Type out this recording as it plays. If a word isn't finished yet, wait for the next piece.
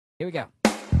Here we go.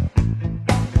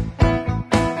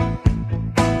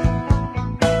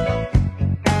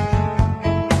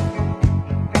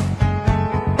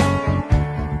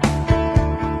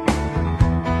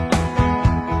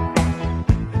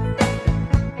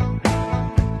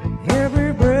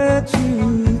 Every breath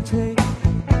you take,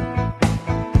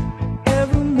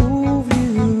 every move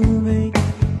you make,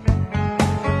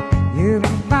 every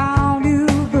bound you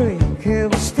break,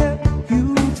 every step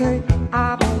you take,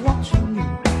 I've been watching you.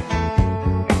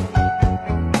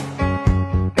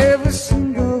 Every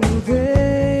single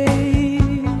day,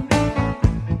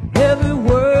 every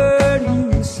word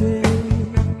you say,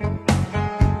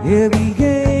 every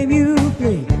game you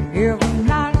play, every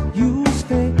night you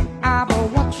stay, I've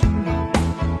been watching you.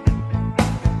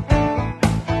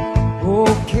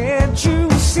 Oh, can't you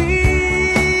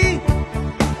see?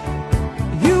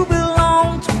 You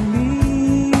belong to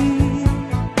me.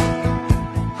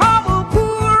 I'm a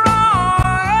poor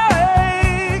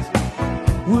eyes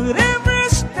with every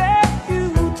step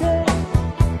you take,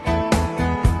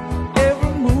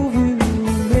 every move you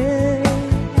make,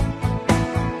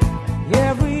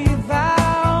 every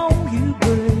vow you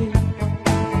break,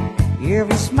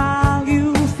 every smile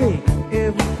you fake,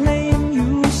 every claim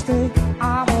you stake,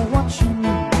 I'm watching you.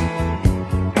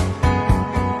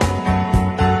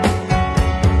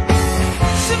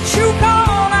 Since you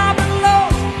gone, I've been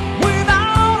lost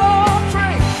without a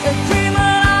trace, and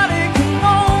dreaming I can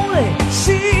only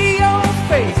see your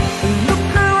face. Look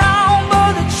around,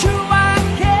 but it's you I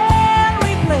can't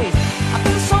replace. I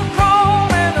feel so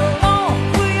cold and alone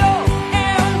with your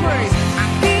embrace. I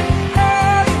keep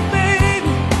hurting,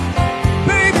 baby,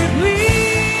 baby, please.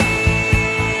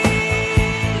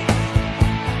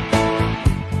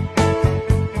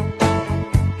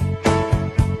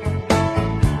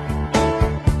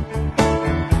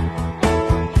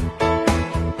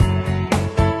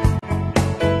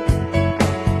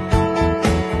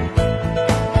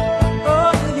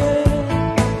 Oh yeah,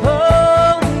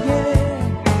 oh yeah,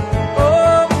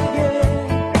 oh yeah,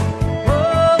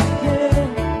 oh yeah,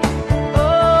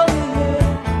 oh yeah.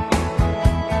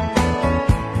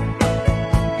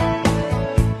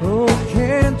 Oh,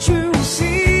 can't you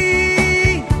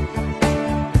see?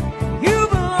 You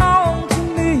belong to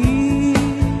me.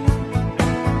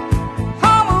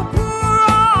 I'm a poor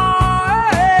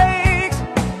eyes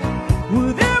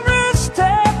with every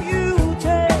step you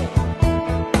take,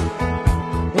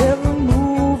 every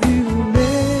move you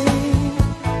make,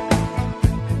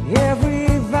 every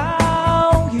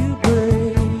vow you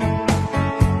break,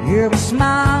 every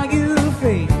smile you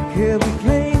fake, every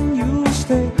claim you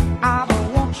stake, I've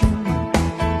been watching you.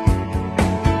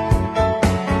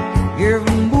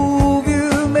 Every move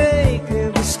you make,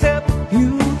 every step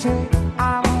you take,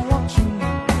 I've been watching you.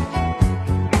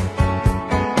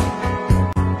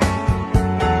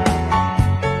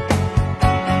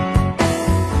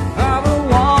 I've been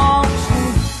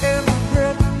watching every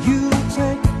breath you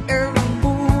take, every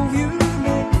move you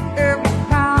make, every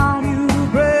pound you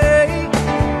break,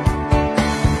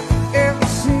 every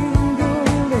single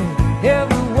day,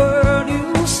 every word you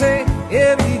say,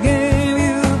 every game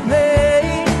you play.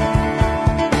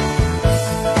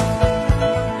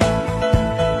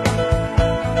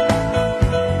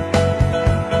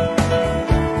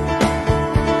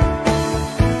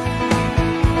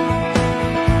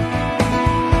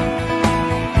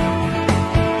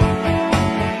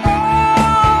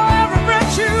 Every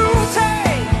breath you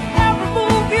take, every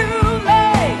move you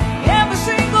make, every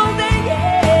single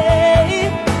day,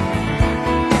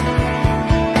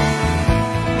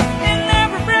 and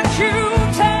every breath you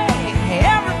take,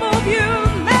 every move you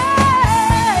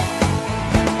make.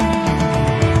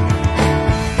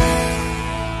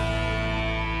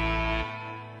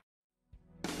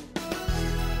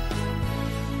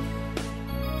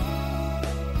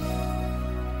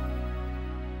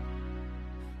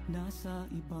 Nasa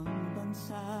ibang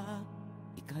bansa,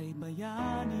 ika'y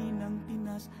bayani ng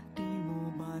Pinas. Di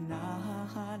mo ba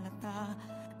nahahalata?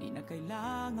 Di na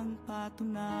kailangang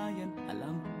patunayan.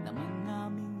 Alam naman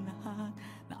naming lahat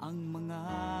na ang mga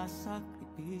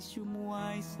sakripisyo mo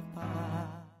ay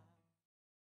sapat.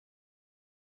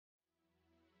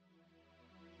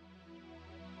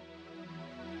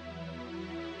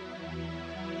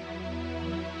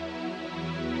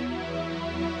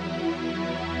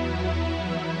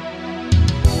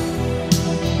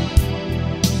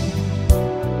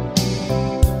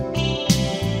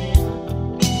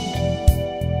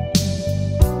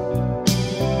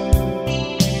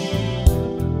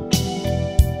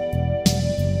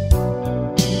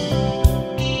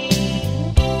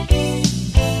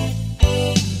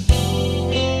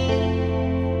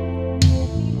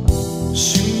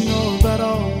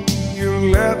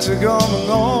 let you go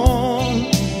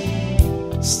alone.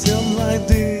 Still like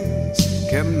this,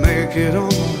 can't make it on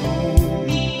my own.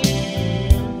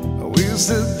 I wish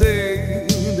the day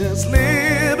that's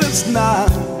late as night,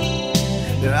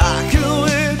 that I could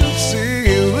wait to see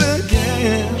you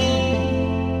again.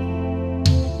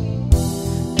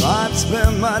 I'd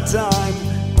spend my time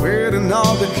waiting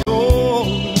on the call.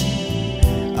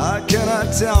 I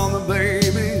cannot tell me,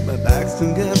 baby, my back's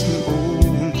been getting old.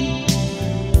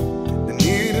 I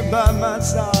need you by my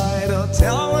side, I'll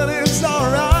tell it it's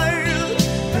alright,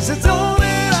 'cause it's all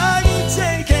that I can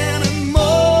take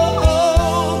anymore.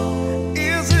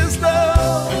 Is this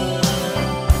love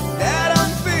that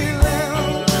I'm feeling?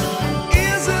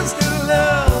 Is this the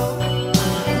love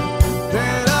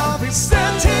that I'll be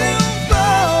searching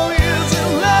for? Is it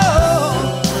love?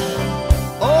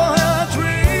 Or am I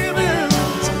dreaming?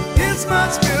 This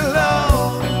must be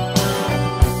love,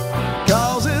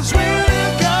 'cause it's really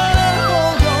got a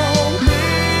hold on me.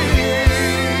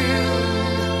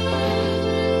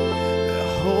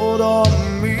 Hold on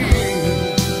me.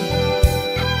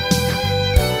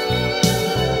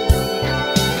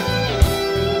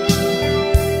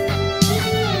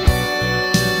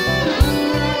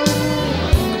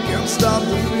 Can't stop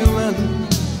the feeling,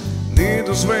 need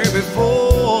to sway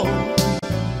before.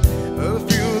 I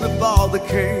feel the ball that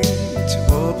came to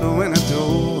open a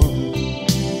door.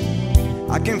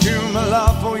 I can feel my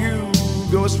love for you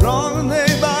go strong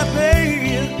day by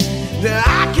day, that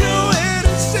I can wait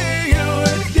to see you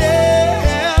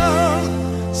again,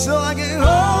 so I can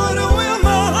hold you in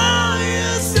my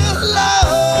eyes. The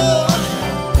love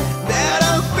that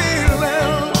I'm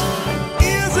feeling,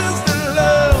 is this the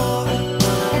love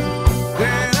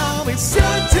that I'll be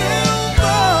searching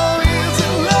for? Is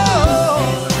it love?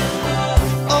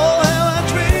 Oh, am I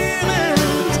dreaming?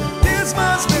 This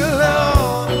must be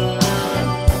love,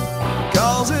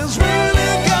 'cause it's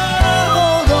really got a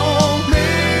hold on me.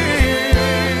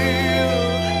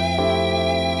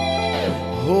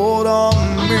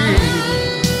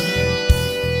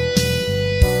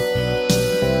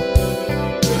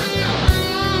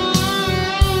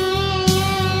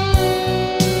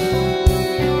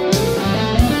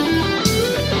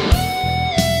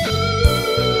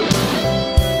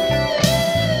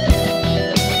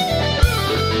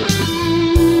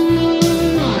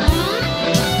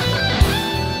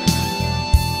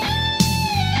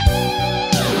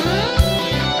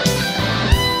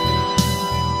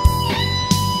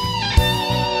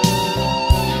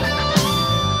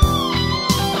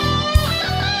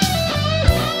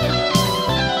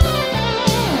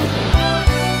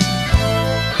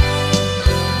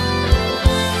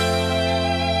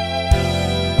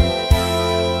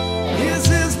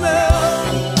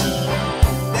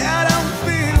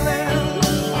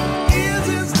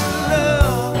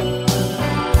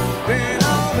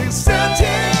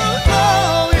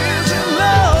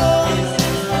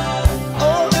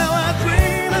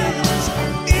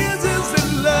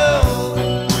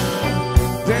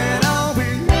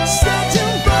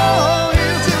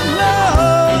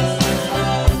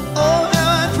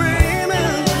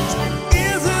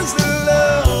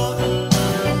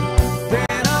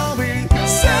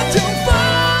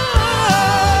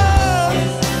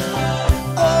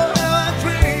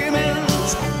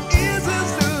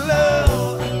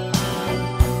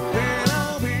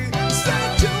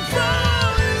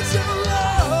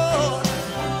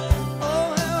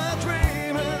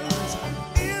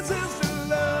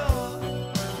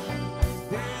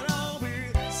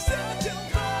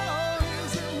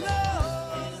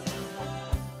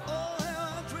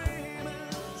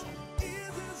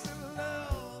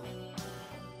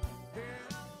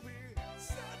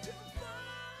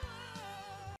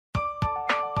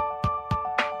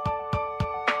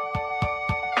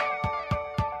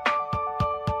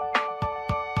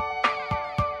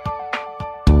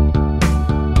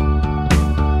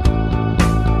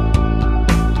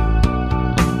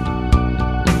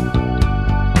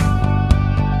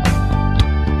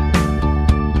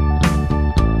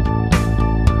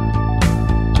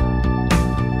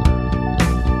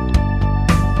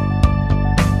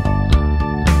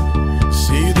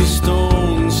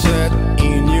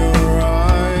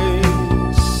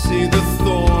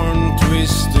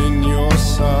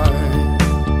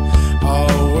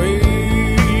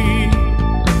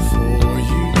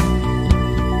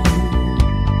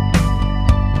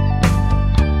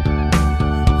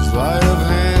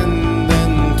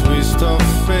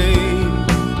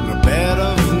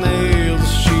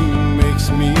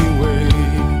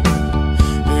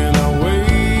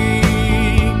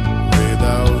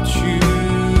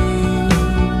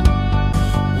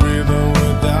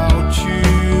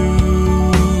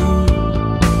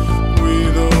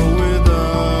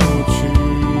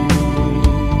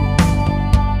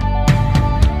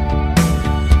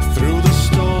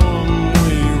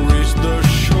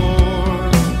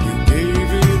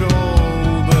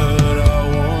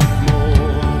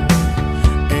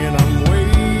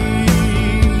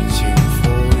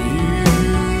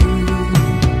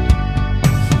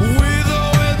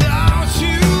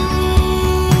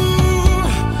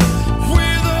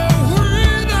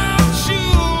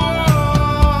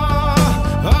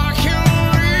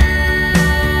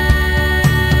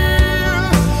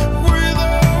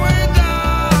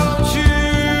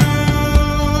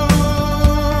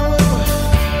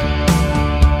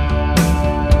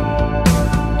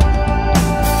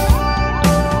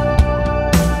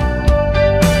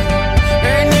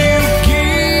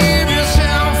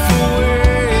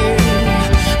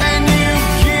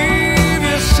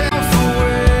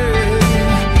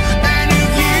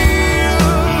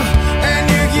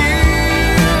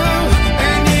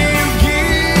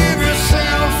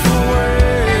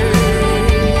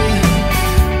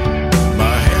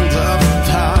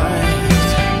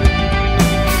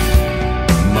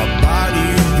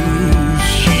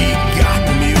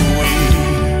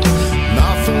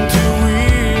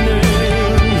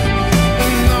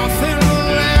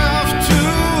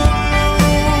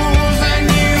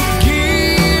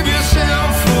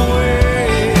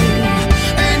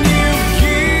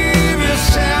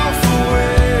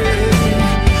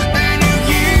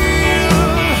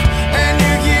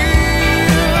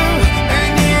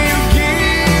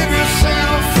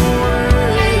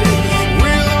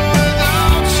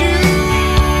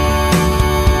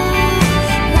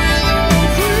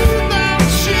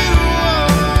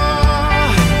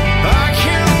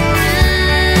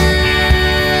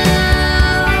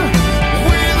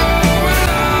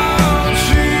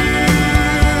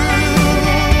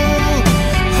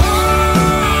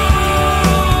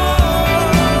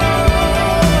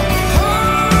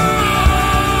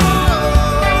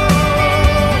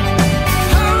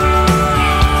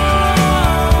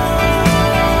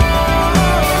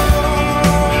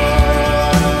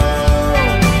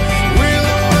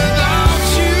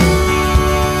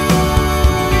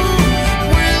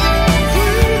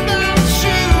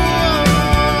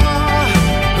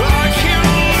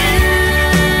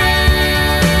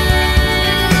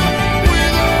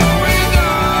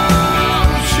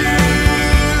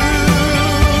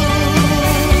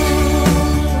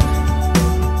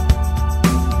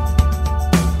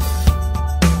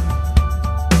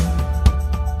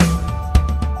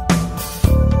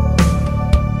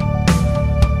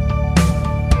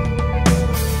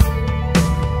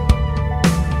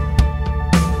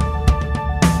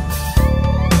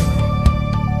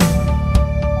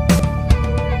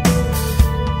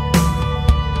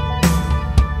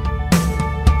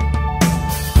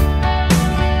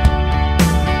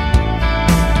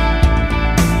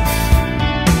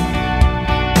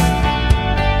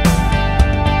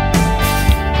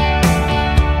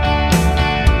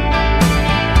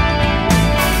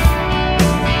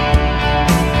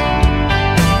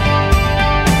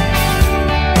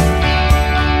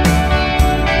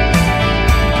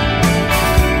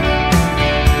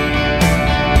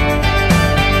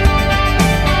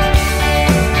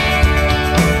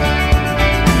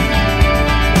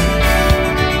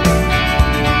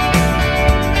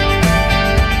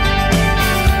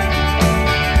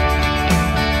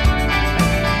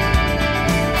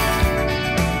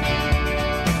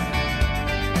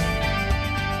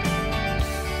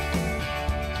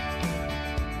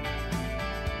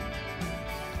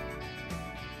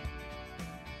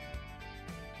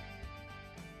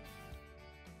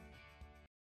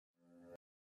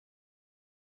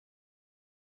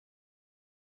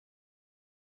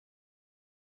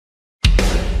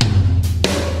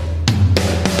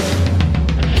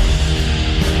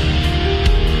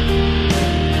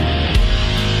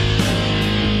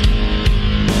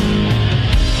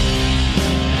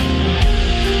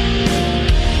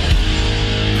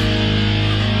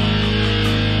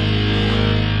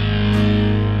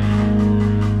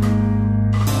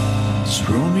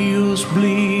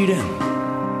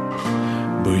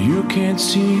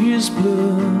 this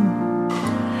blood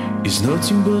is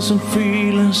nothing but some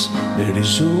feelings that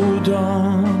is hold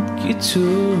on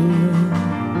guitar.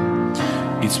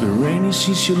 It's been raining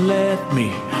since you left me,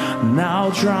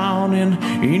 now drowning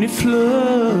in a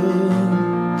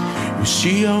flood. You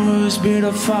see, I was been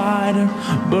a fighter,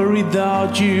 but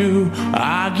without you,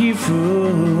 I give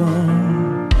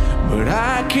up. But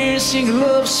I can't sing a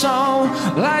love song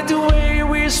like the way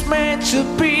we're meant to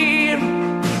be.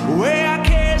 Where I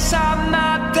guess I'm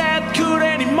not that good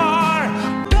anymore.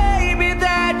 Baby,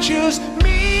 that's just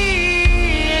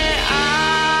me.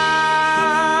 I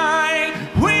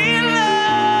will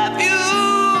love you,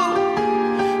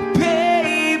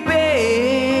 baby.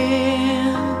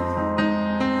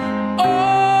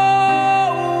 Always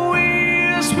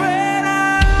when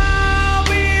I'll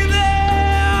be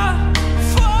there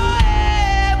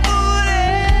forever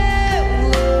and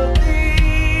love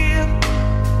thee.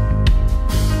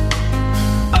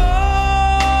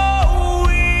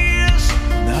 Always.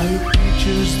 Now your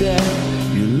pictures that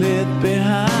you left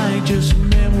behind, just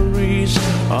memories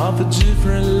of a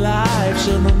different life.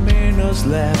 Some have made us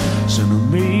laugh, some have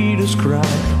made us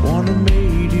cry. One have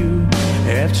made you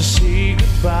have to say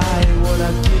goodbye. What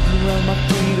I did around my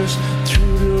fingers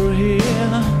through your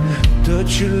hair,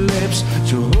 touch your lips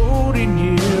to hold in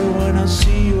here. When I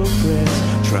see your breath,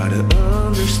 try to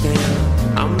understand.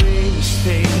 I made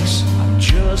mistakes, I'm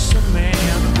just a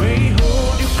man. When he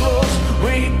hold you close,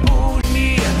 when he pull you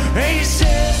near, and he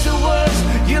says the words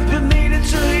you've been needing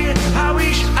to hear. I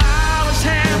wish I was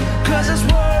him, 'cause his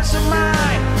words are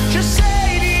mine. Just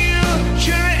say to you,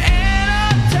 you're in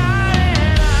a time.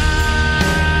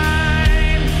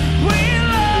 We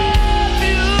love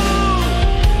you,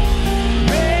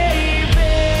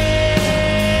 baby.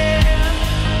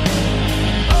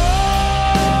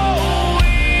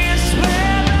 Always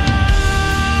when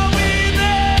I'll be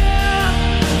there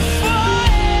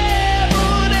forever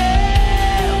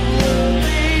and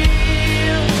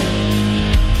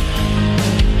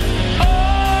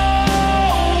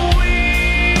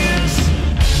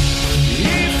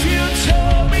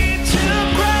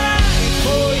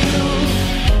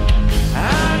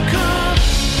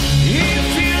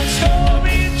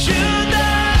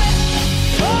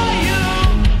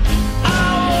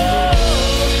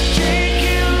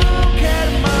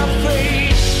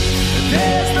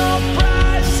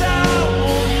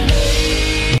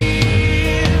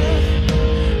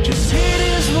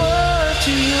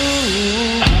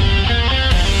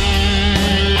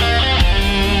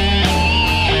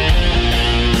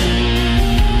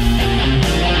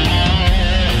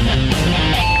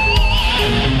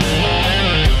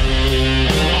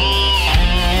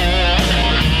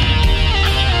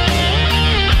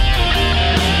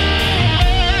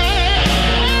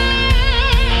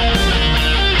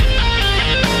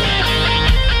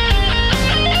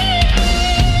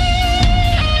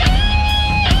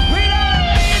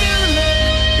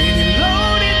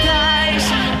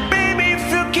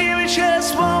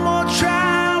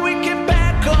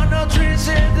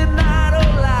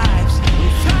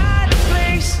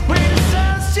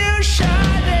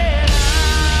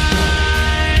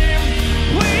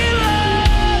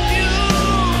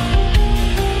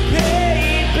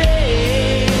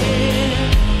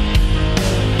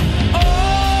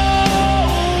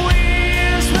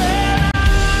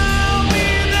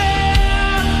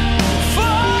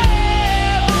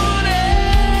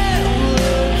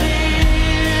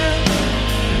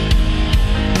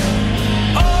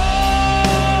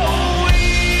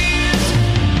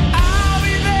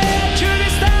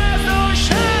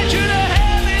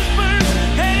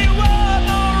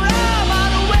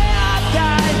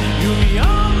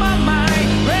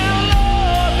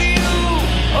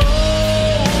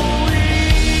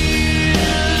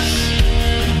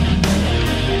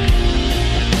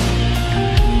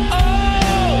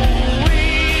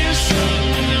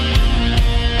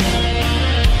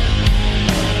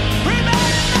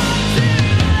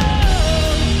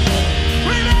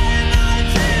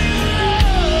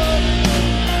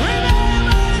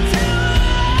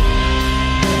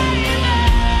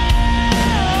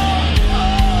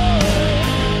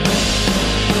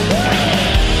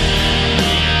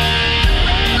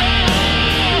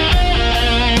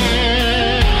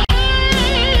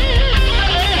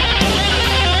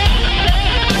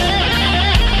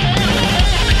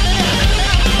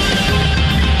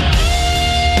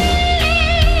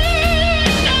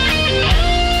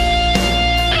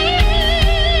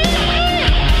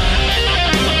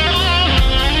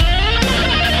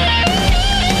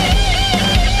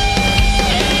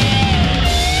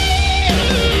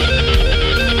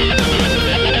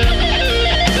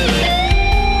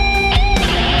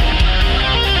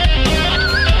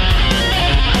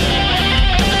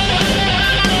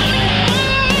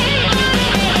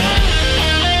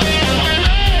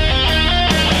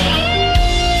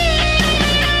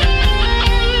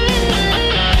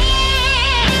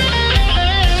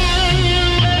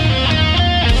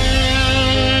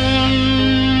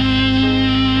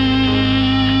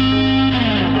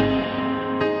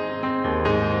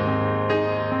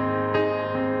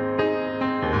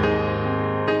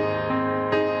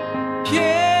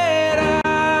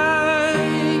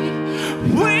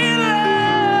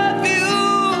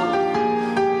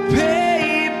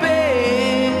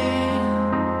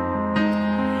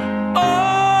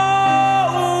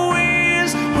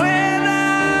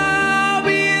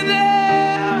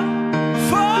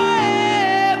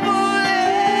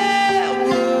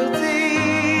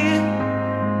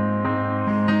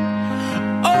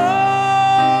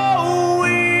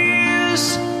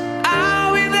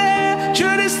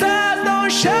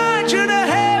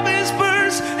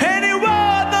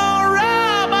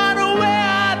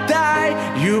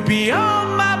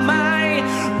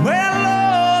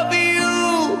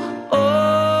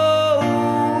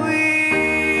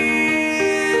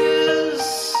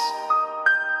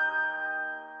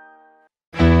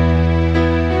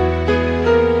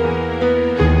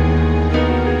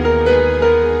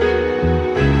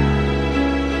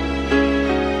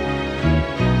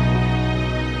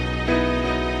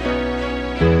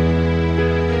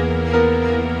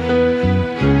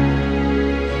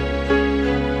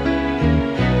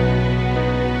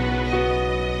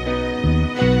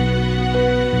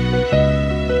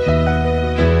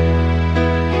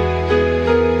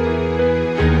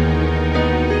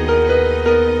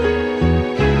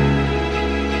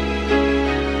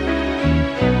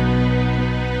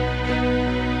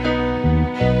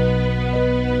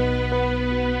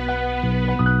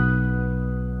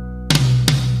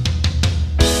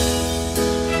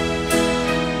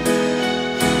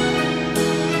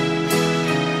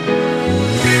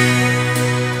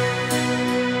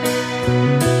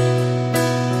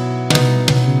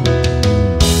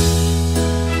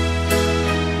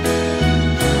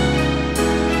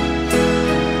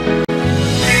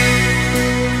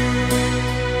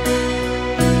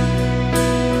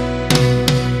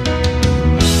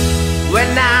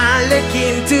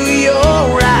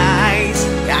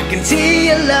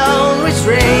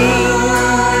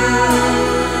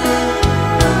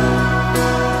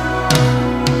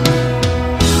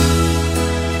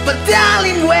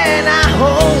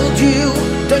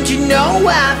know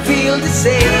I feel the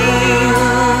same.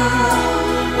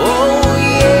 Oh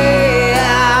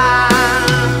yeah.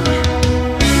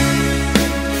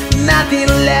 Nothing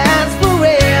lasts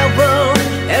forever,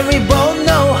 and we both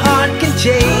know heart can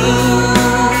change.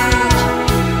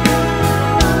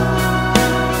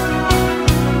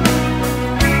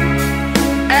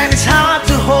 And it's hard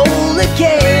to hold a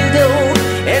candle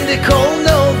in the cold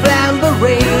November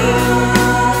rain.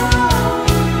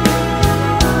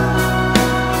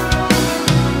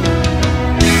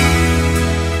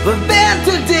 We've been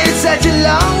through this such a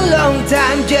long, long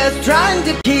time, just trying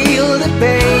to kill the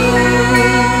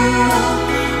pain.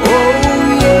 Oh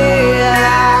yeah.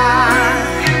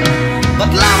 But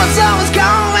love is always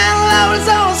going, love is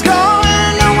always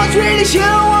going. No one's really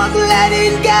sure what to let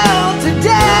it go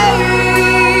today.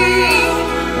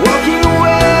 Walking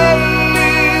away.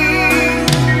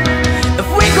 If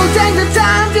we could take the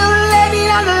time to let it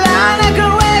on the line, I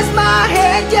could rest my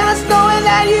head just knowing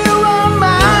that you are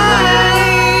mine.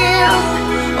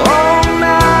 Oh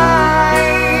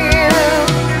mine.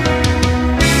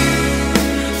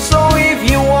 So if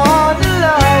you want to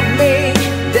love me,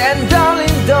 then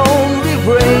darling don't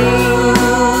refrain.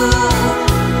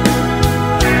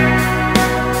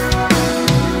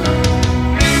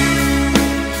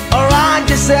 Or I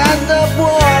just end up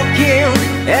walking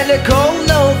in the cold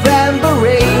November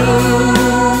rain.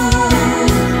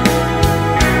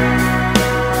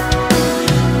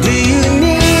 Do you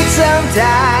need some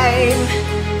time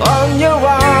on your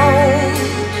own?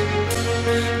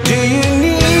 Do you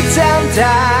need some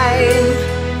time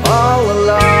all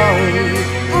alone?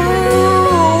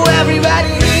 Ooh,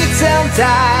 everybody needs some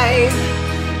time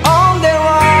on their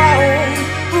own.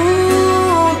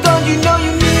 Ooh, don't you know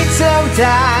you need some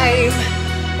time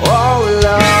all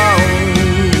alone?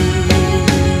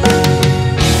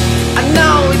 I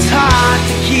know it's hard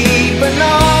to keep an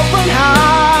open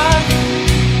heart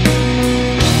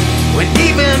when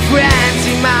even friends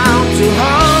seem out to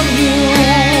harm you.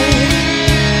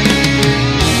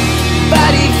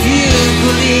 But if you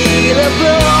could heal a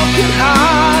broken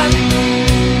heart,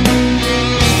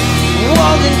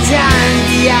 wouldn't time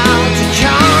be out to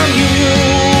charm you?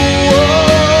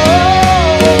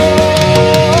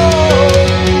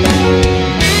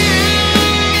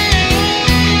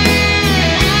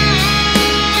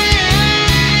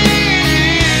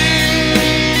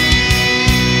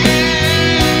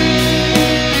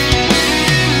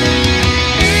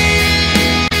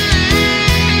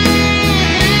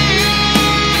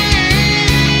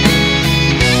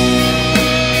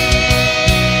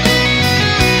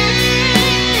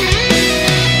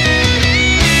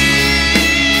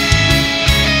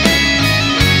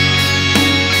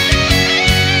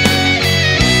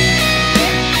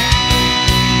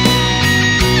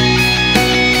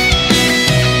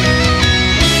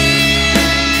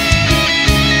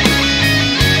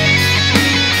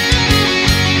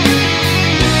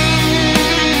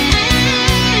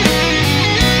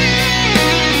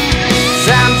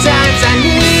 Sometimes I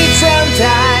need some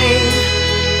time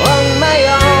on my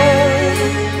own.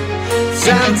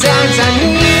 Sometimes I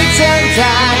need some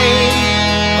time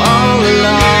all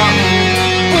alone.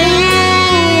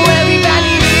 Ooh,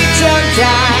 everybody needs some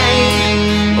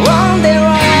time on their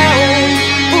own.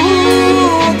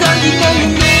 Ooh, don't you know you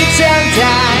need some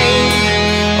time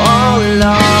all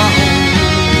alone?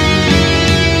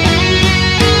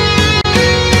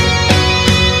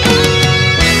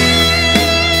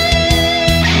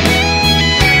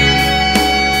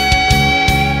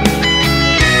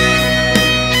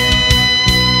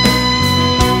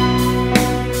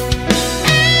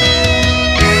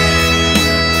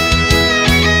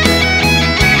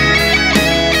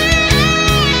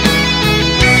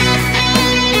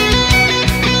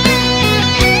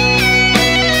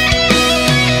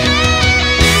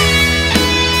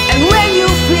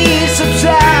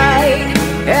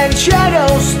 And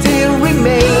shadows still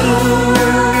remain.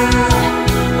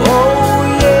 Oh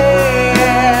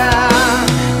yeah.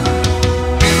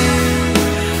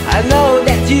 I know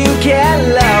that you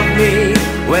can love me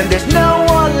when there's no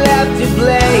one left to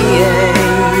blame.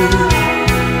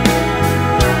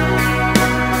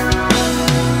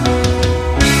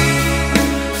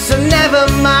 So never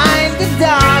mind the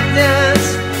darkness,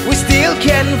 we still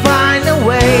can find a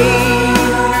way.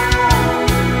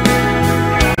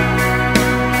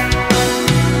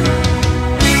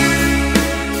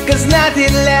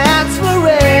 Nothing lasts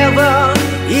forever,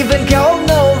 even cold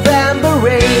November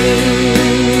rain.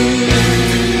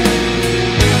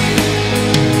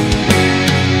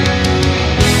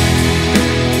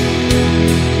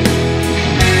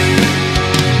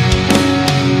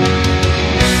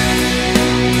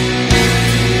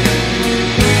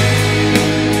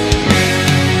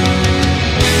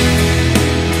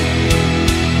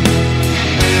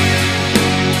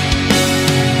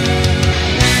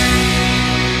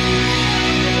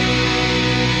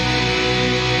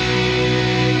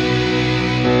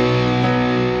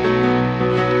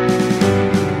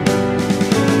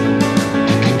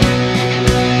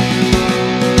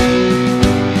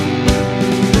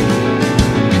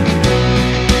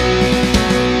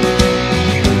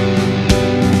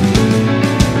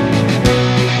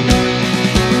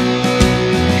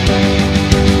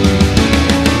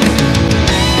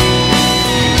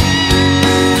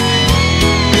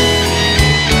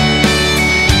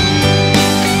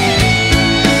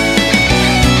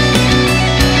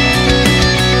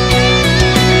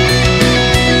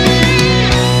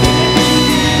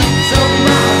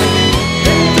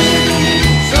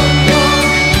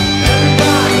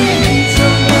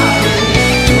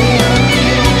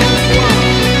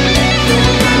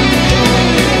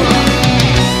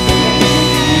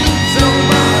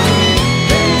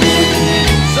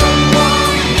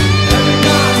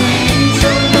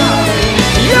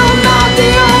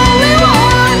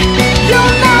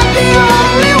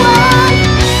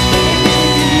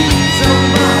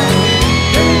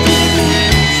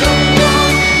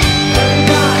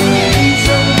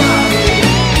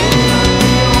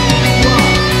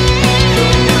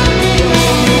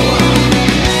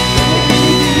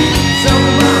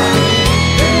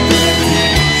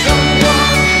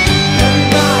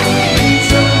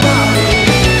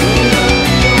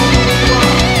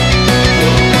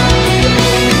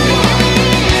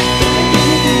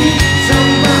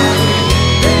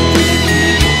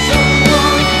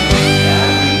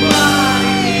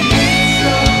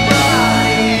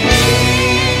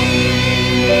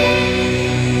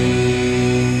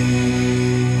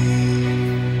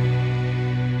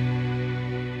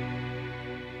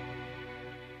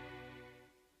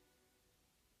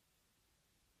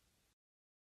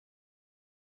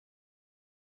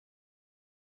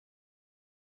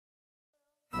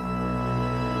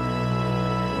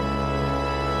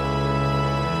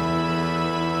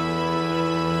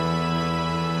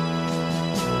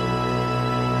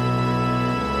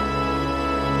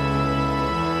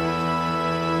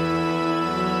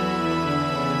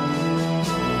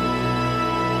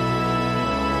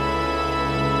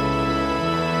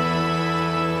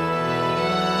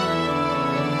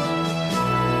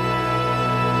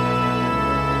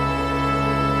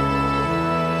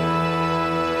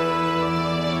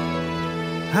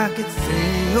 I could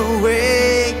stay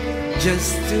awake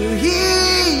just to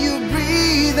hear you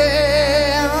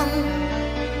breathing.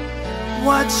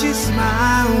 Watch you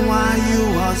smile while you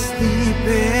are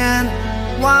sleeping,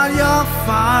 while you're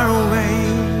far away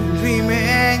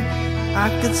dreaming. I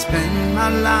could spend my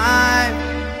life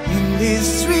in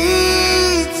this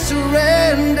sweet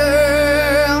surrender.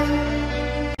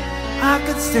 I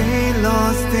could stay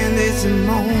lost in this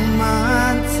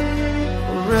moment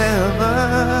forever.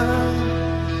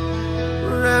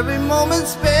 For every moment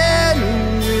spent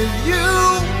with you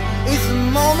is a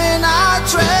moment I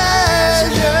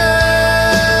treasure.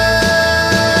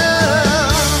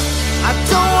 I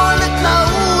don't wanna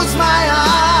close my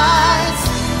eyes,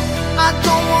 I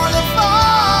don't wanna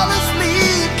fall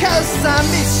asleep, 'cause I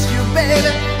miss you,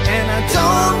 baby, and I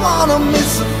don't wanna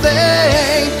miss a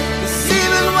thing. 'Cause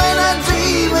even when I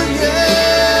dream of you,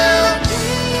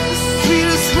 the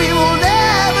sweetest dream will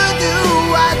never do.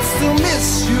 I'd still miss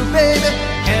you, baby,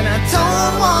 and I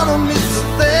don't wanna miss a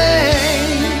thing.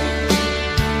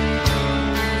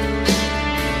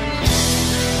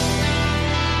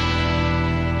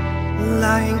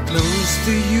 Lying close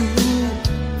to you,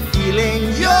 feeling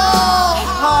your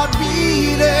heart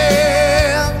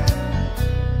beating,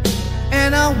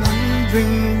 and I'm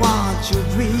wondering what you're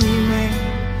dreaming,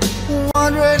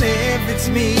 wondering if it's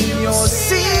me you're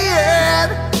seeing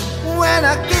when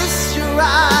I kiss your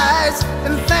eyes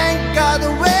and thank God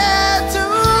that we're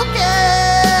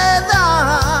together.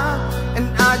 And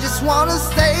I just wanna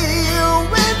stay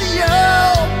with you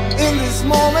in this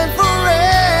moment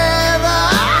forever,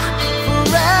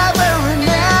 forever and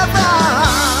ever.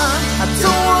 I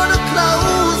don't wanna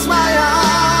close my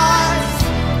eyes,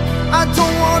 I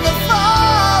don't wanna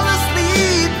fall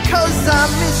asleep, 'cause I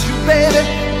miss you, baby,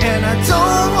 and I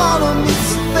don't wanna miss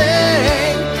a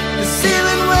thing. 'Cause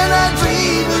even when I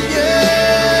dream of you,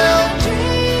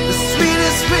 the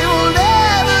sweetest dream will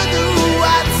never do.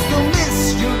 I'd still miss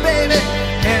you, baby,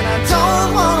 and I don't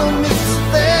wanna miss a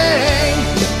thing.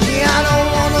 Yeah, I don't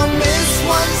wanna miss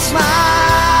one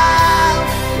smile,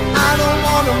 I don't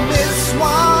wanna miss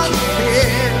one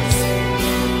kiss.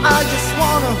 I just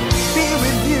wanna be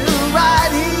with you,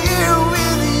 right here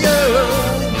with you,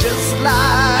 just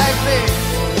like this.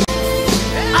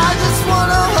 I just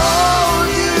wanna hold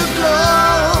you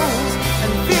close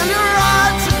and feel your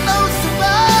heart so close to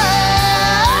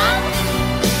mine,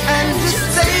 and just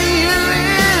stay here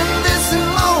in this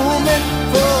moment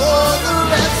for the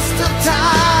rest of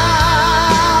time.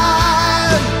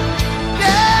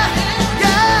 Yeah,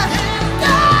 yeah,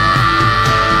 yeah.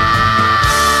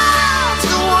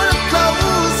 Don't wanna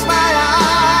close my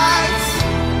eyes,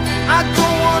 I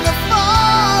don't wanna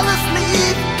fall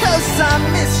asleep, 'cause I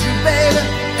miss you, baby,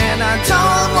 and I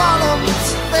don't wanna miss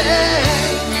a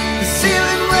thing. 'Cause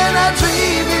even when I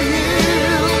dream of you,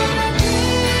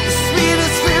 the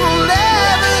sweetest dream will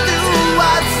never do.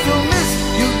 I'd still miss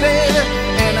you, baby,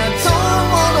 and I don't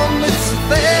wanna miss a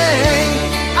thing.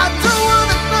 I don't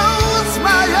wanna close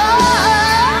my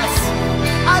eyes,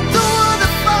 I don't wanna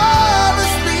fall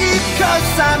asleep,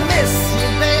 'cause I miss you,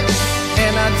 baby,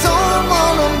 and I don't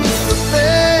wanna miss a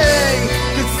thing.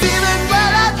 'Cause even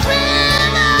when I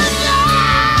dream of you,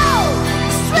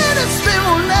 the sweetest dream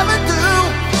will never do.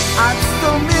 I'd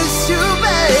still miss you,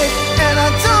 babe, and I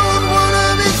don't wanna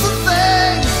miss a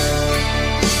thing.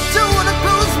 Don't wanna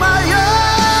close my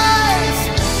eyes,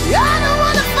 I don't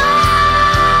wanna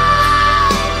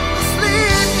fall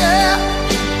asleep, yeah,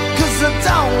 'cause I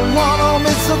don't wanna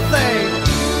miss a thing.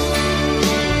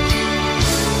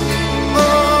 Oh,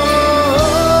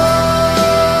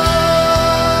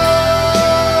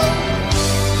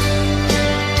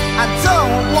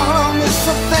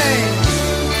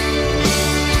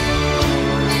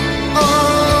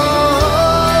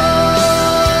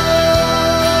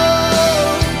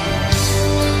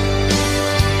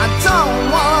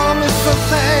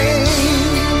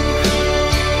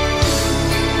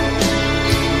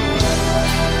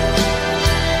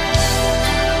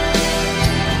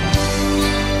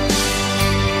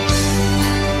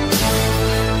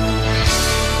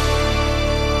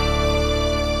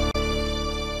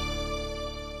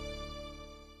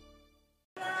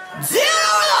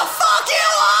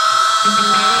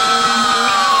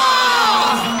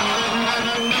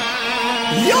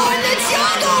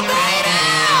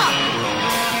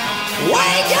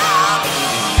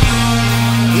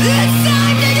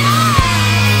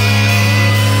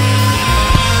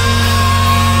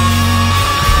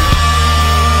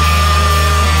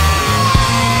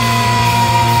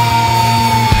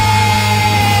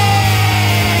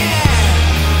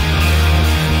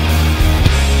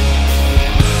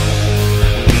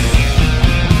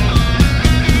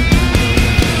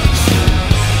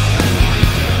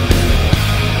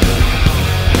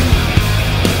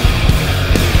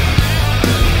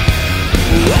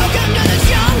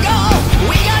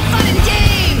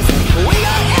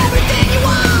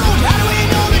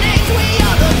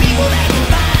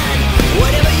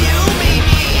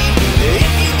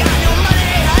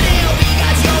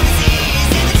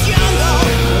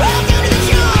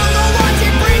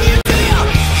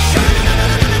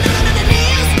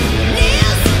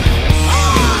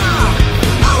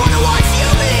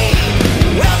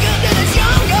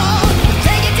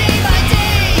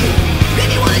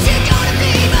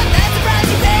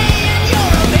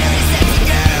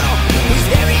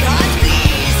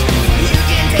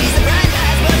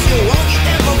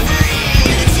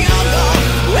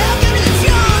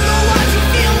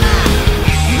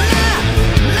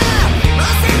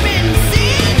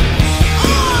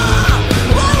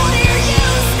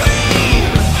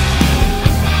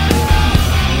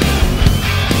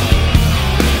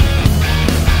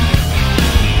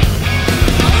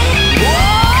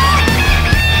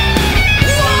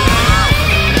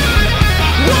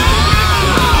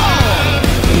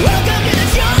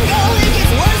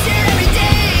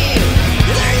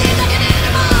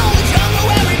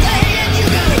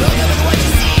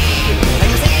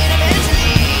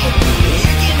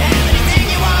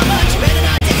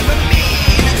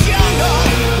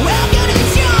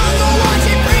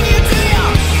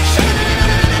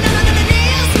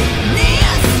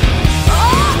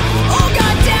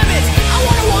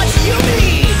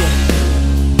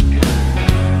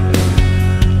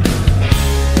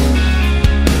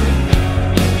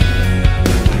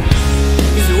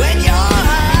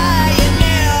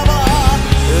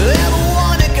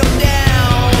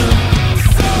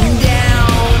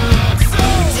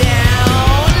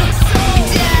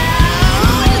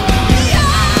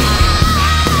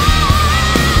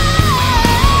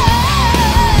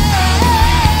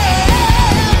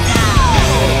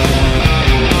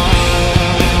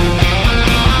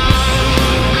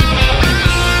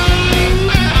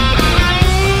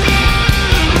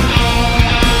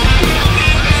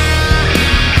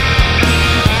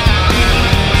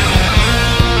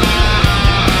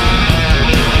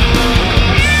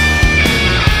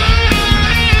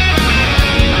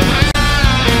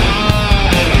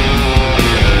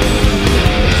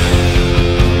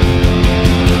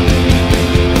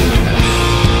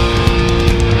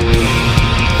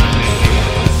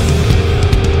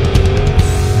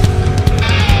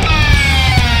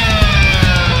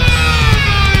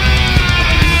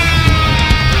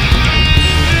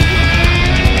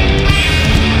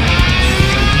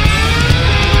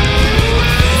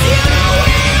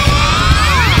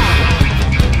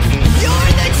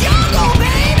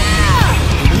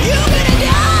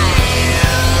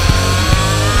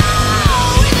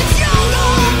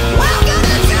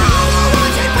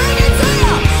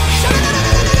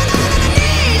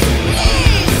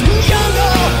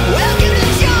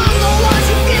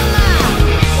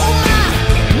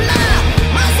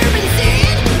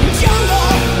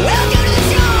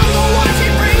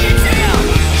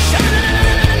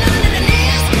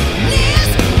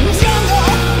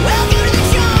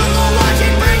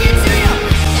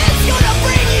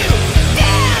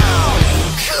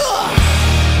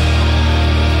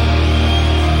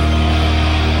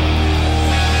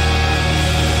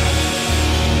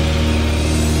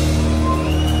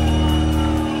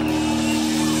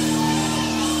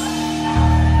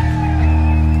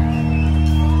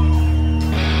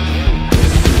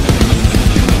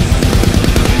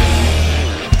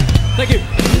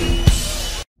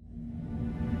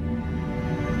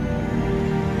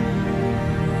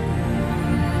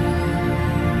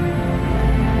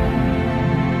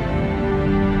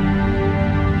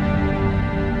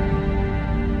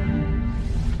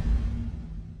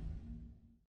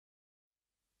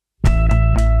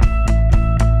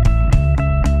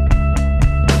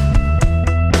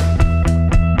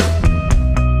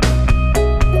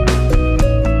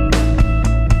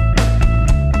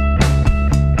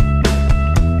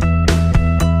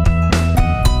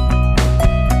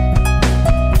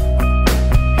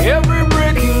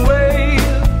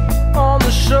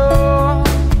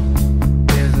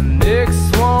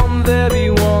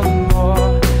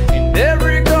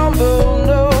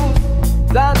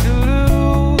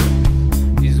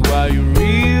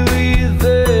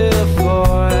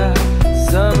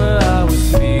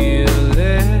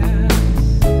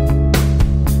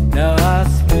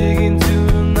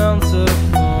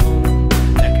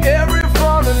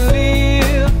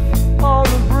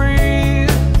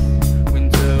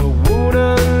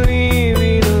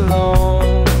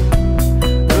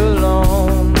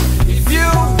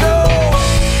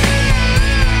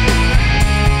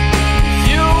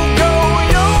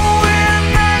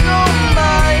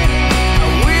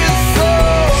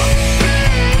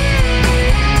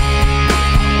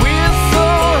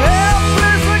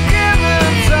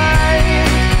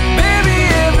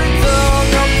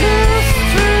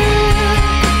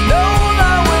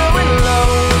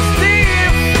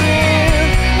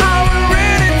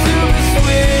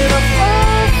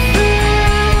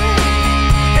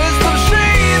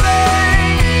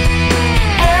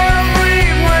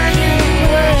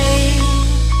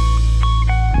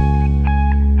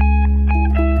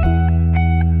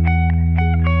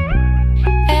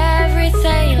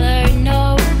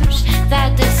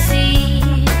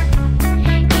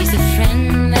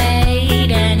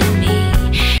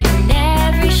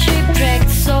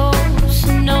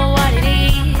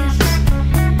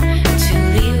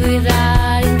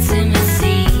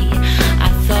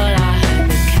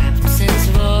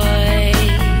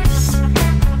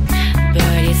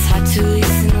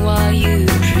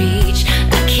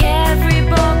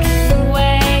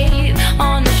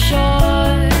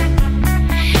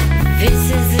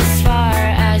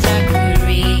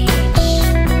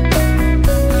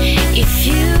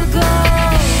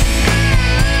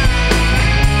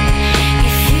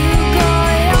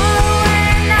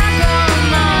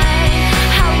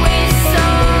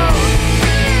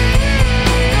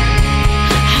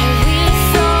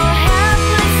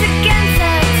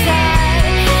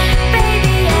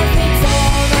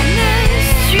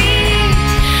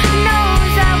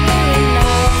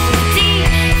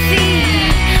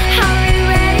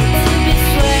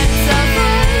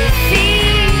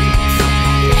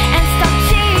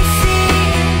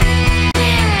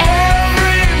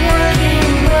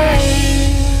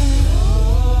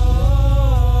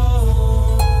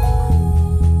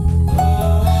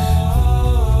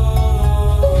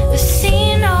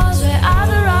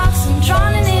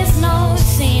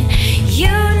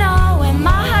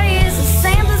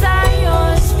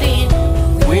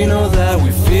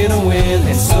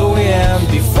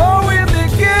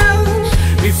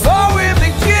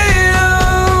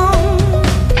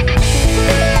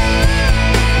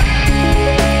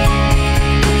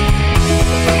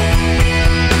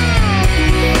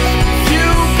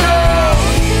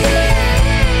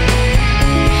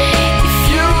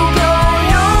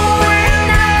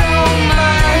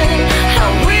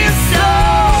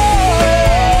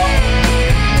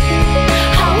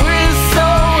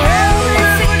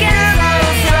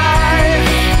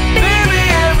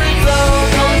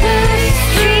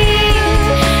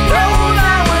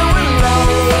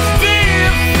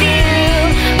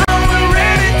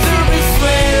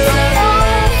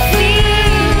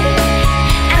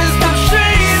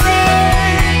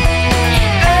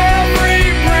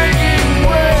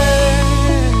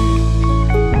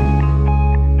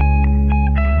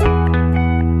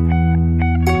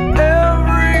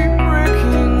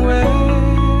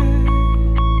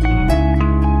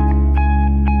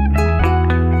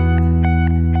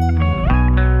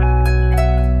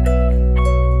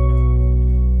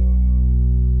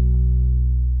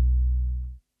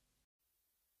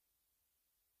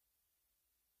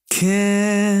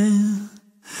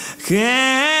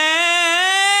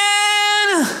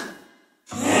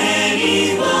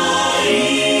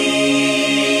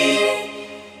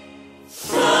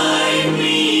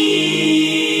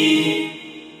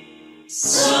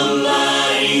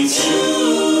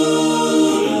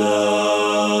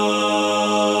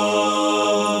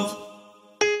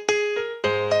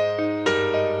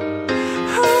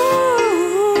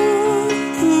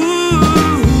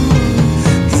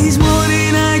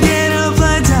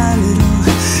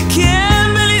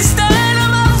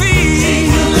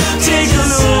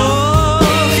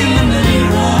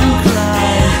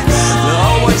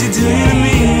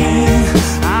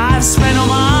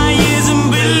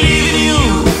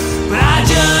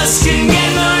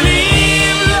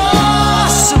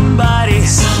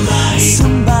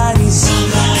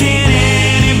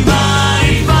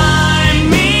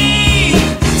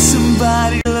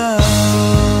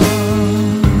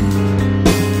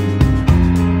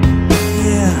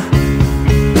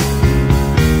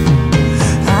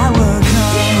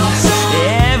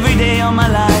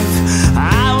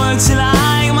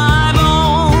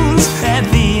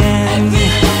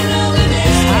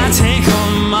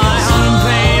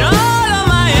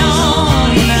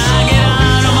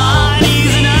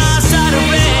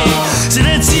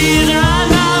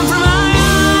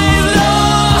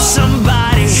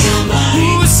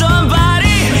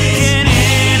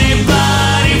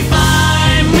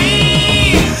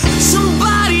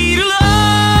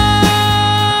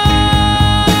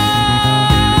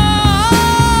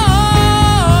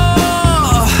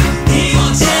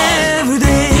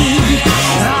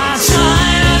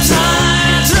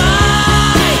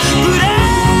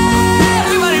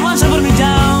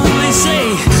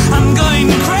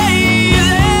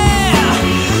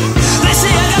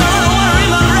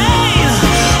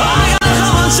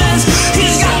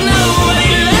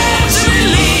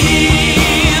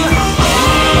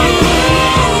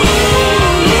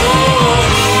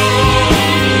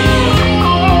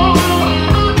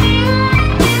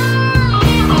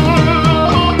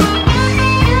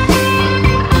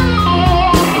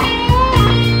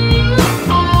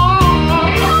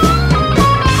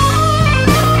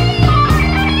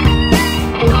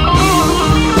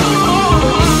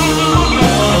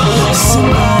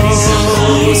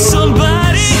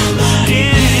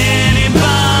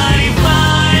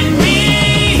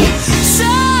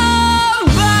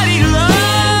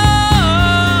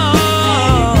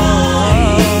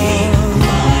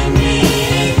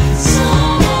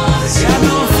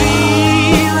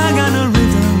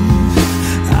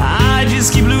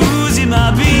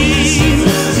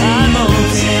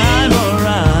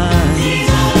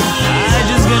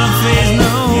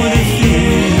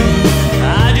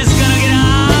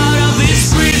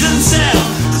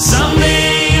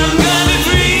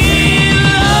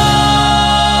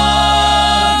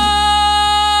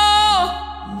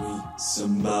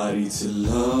 somebody to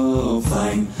love,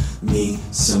 find me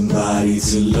somebody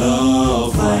to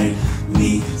love, find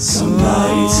me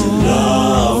somebody to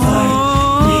love,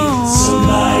 find me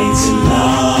somebody to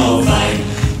love,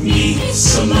 find me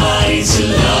somebody to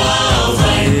love,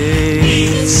 find me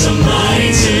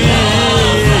somebody to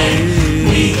love, find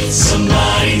me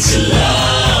somebody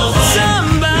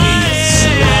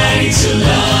to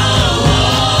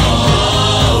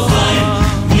love,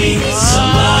 find me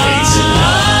somebody to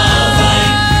love,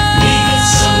 find me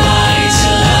somebody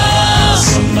to love,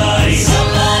 somebody,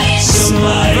 somebody,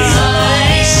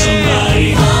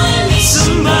 somebody.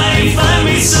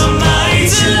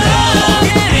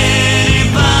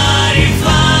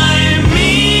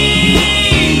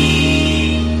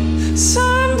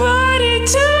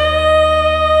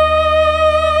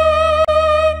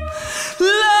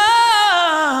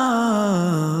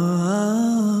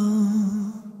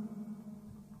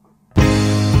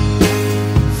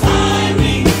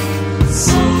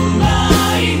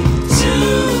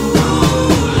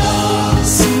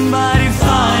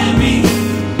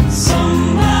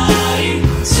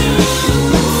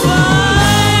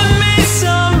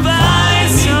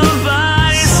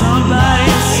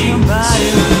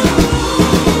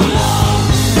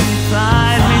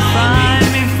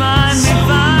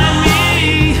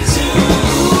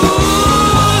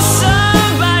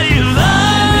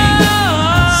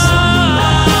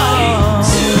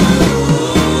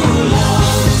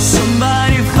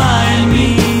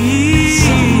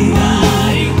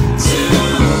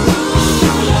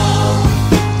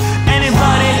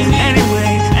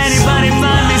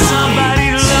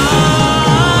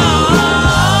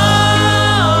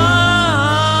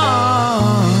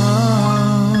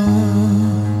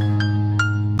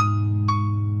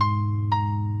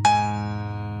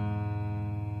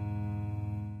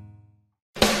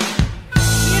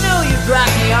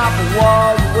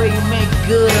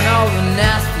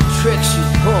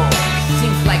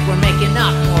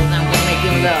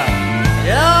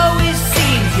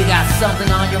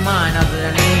 something on your mind other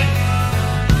than me.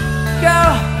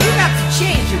 Girl, you got to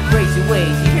change your crazy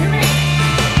ways, you hear me?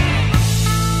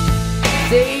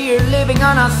 Say you're living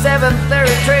on a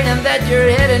 7:30 train and that you're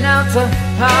heading out to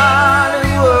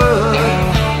Hollywood.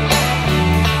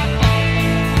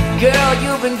 Girl,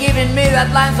 you've been giving me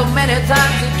that line so many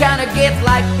times it kinda gets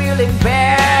like feeling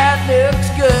bad looks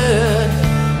good.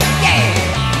 Yeah!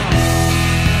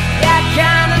 That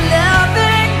kind of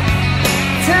loving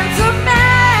turns a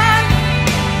man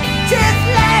to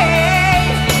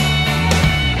slave.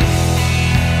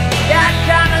 That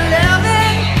kind of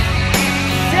loving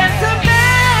turns a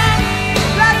man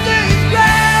like this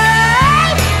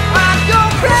grave. I go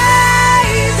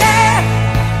crazy,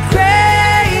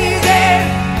 crazy,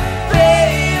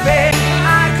 baby.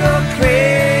 I go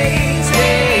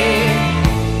crazy.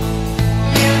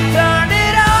 You turn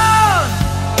it on,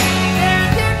 then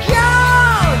you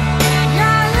count.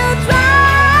 Now you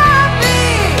drive me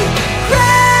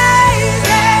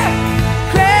crazy,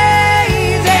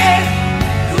 crazy,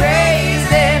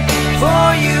 crazy for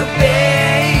you,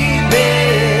 baby.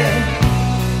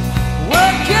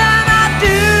 What can I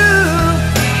do,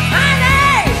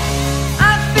 honey?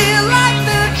 I feel like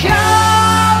the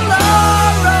color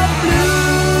of blue.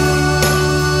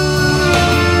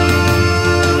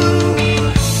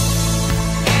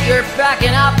 You're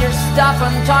backing up your stuff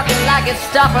and talking like it's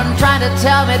stuff and trying to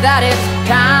tell me that it's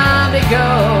time to go.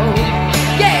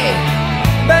 Yeah,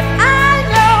 but I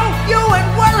know you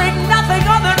ain't wearing nothing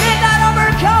other than that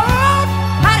overcoat,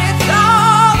 and it's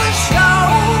all the show.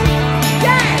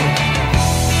 Yeah,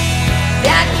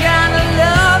 that kind of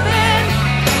loving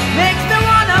makes me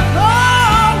wanna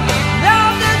pull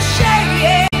down the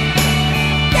shade.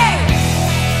 Yeah,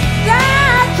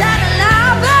 that kind of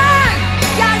loving,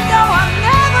 I know I'm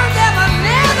never, never,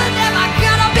 never, never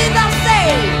gonna be the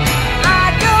same. I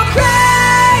go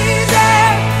crazy,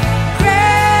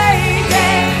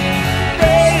 crazy,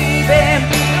 baby.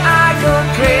 I go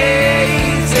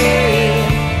crazy.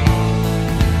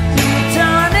 You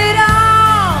turn it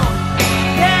on,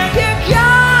 then you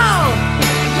go.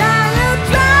 Now you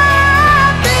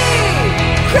drive me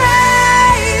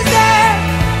crazy,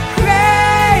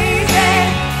 crazy,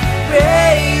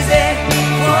 crazy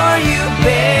for you,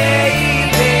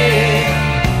 baby.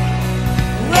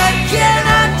 What can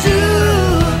I do,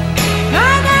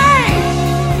 honey?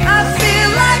 I feel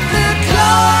like the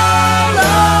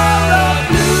color of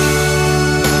blue.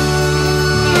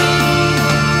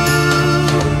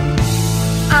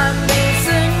 I'm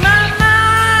losing my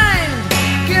mind,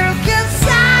 girl, 'cause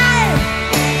I'm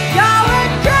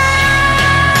going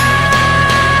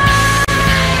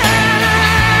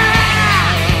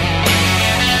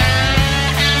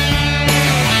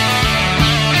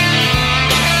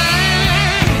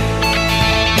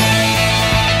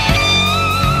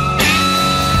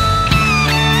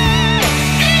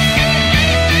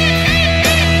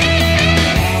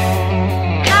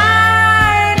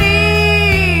I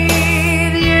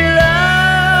need your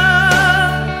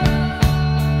love,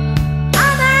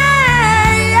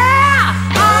 honey, yeah.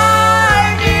 I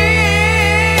need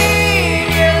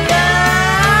your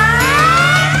love,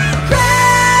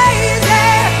 crazy,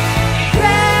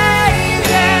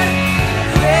 crazy,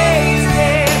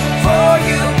 crazy for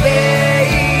you,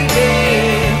 baby.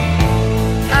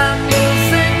 I'm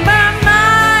losing my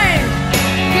mind,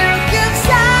 girl, 'cause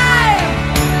I'm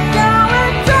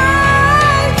going crazy,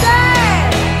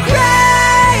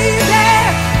 crazy,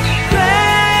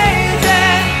 crazy,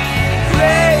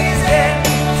 crazy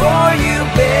for you,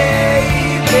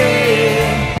 baby.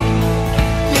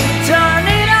 You turn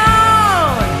it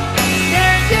on,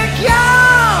 then you go.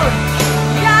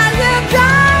 Now you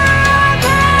got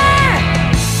me.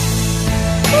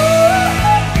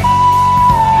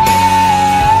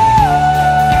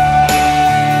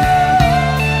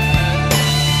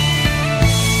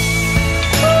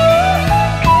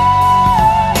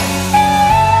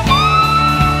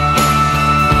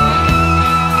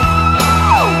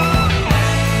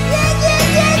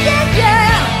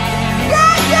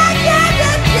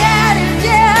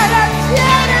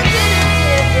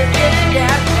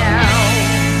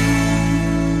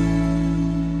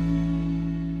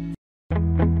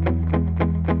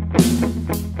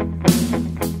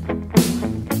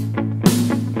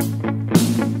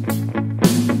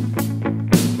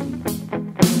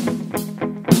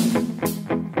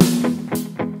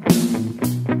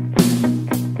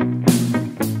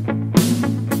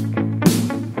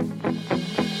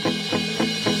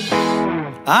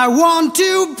 I want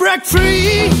to break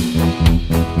free.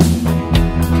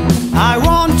 I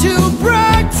want to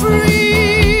break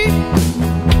free.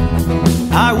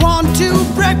 I want to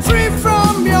break free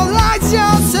from your lies.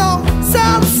 You're so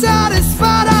self-satisfied.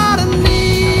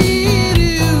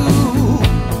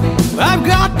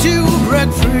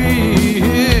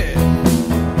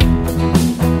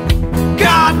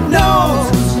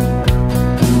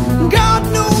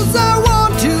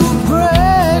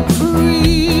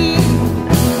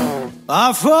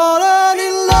 I've fallen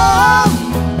in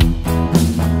love.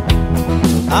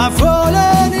 I've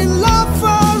fallen in love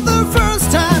for the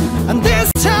first time, and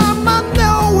this time I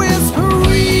know it's for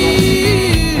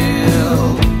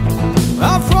real.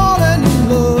 I've fallen in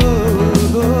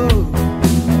love.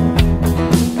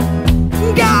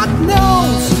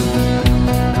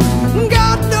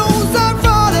 God knows I've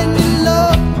fallen in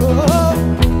love.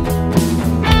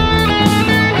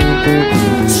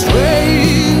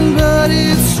 Strange, but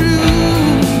it's true.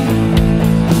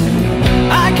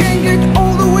 I can't get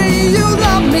all the way you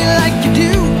love me like you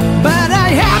do, but I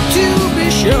have to be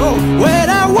sure when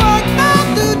I walk out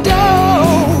the door.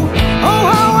 Oh,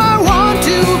 how I want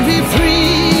to be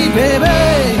free,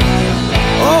 baby.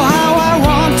 Oh, how I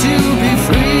want to be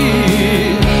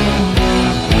free.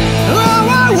 Oh,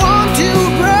 I want to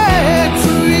break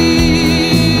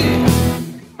free.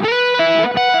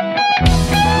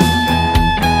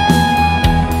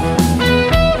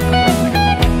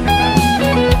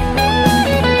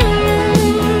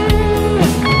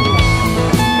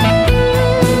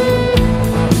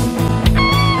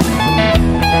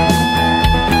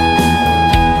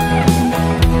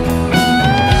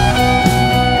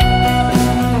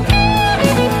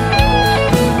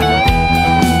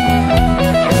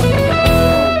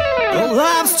 The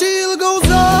life still goes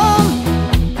on.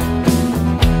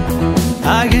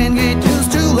 I can't get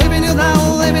used to living you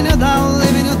down, living you down,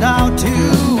 living you down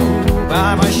too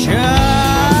by my side.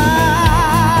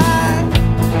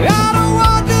 I don't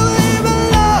want to live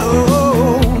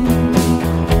alone.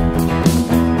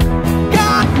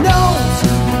 God knows,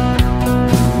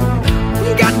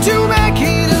 got to make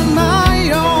it on my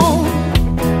own.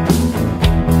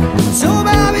 So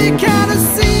baby, can I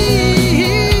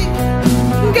see?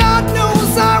 God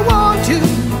knows I want to.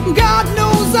 God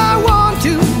knows I want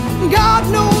to. God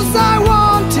knows I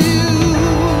want to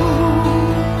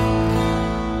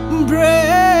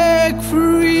break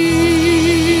free.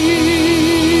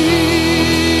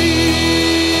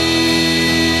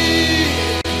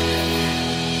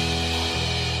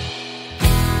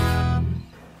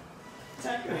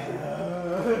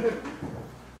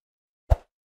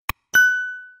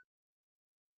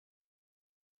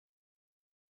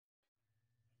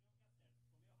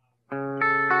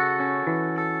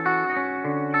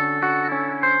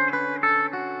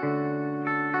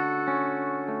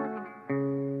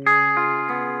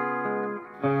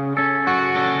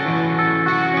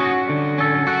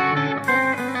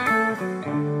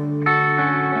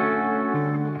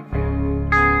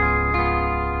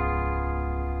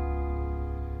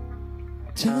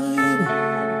 Time,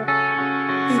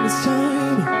 and it's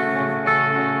time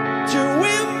to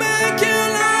win back your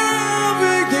love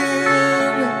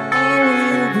again. I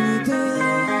will be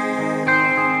there.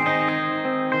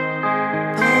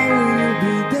 I will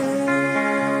be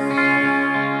there.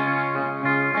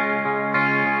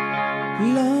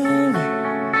 Love,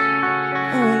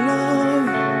 oh love,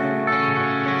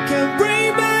 can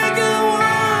bring back a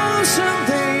world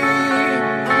someday.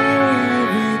 I will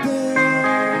be there.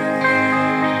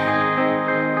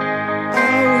 I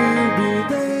will be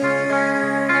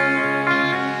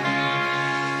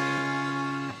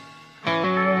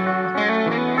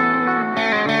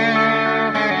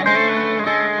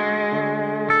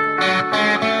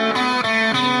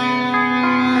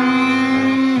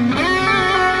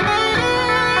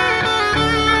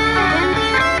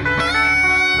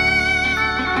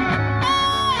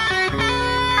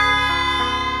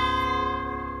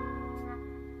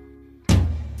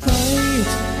fight,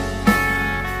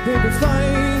 baby,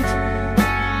 fight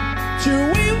to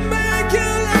win back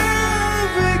your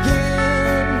love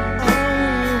again. I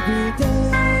will be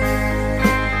there.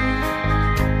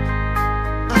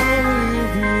 I will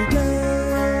be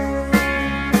there.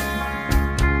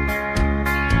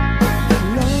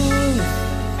 Love,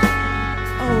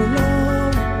 oh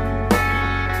love,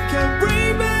 can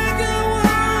bring back a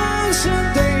world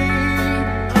someday.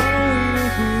 I will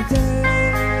be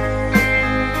there.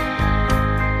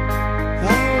 I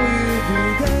will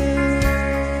be there.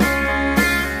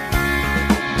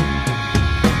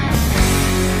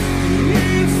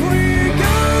 If we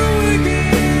go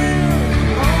again,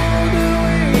 all the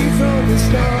way from the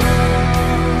start,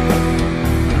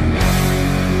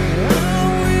 I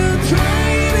will try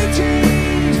to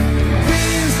change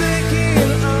things that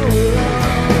kill our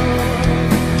love.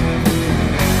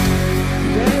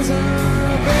 There's a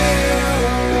barrier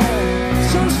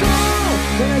so strong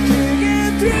that I can't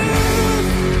get through.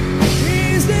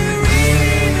 Is there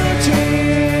really no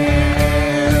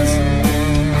chance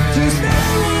to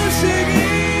start once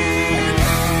again?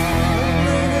 I'm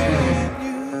looking at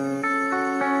you.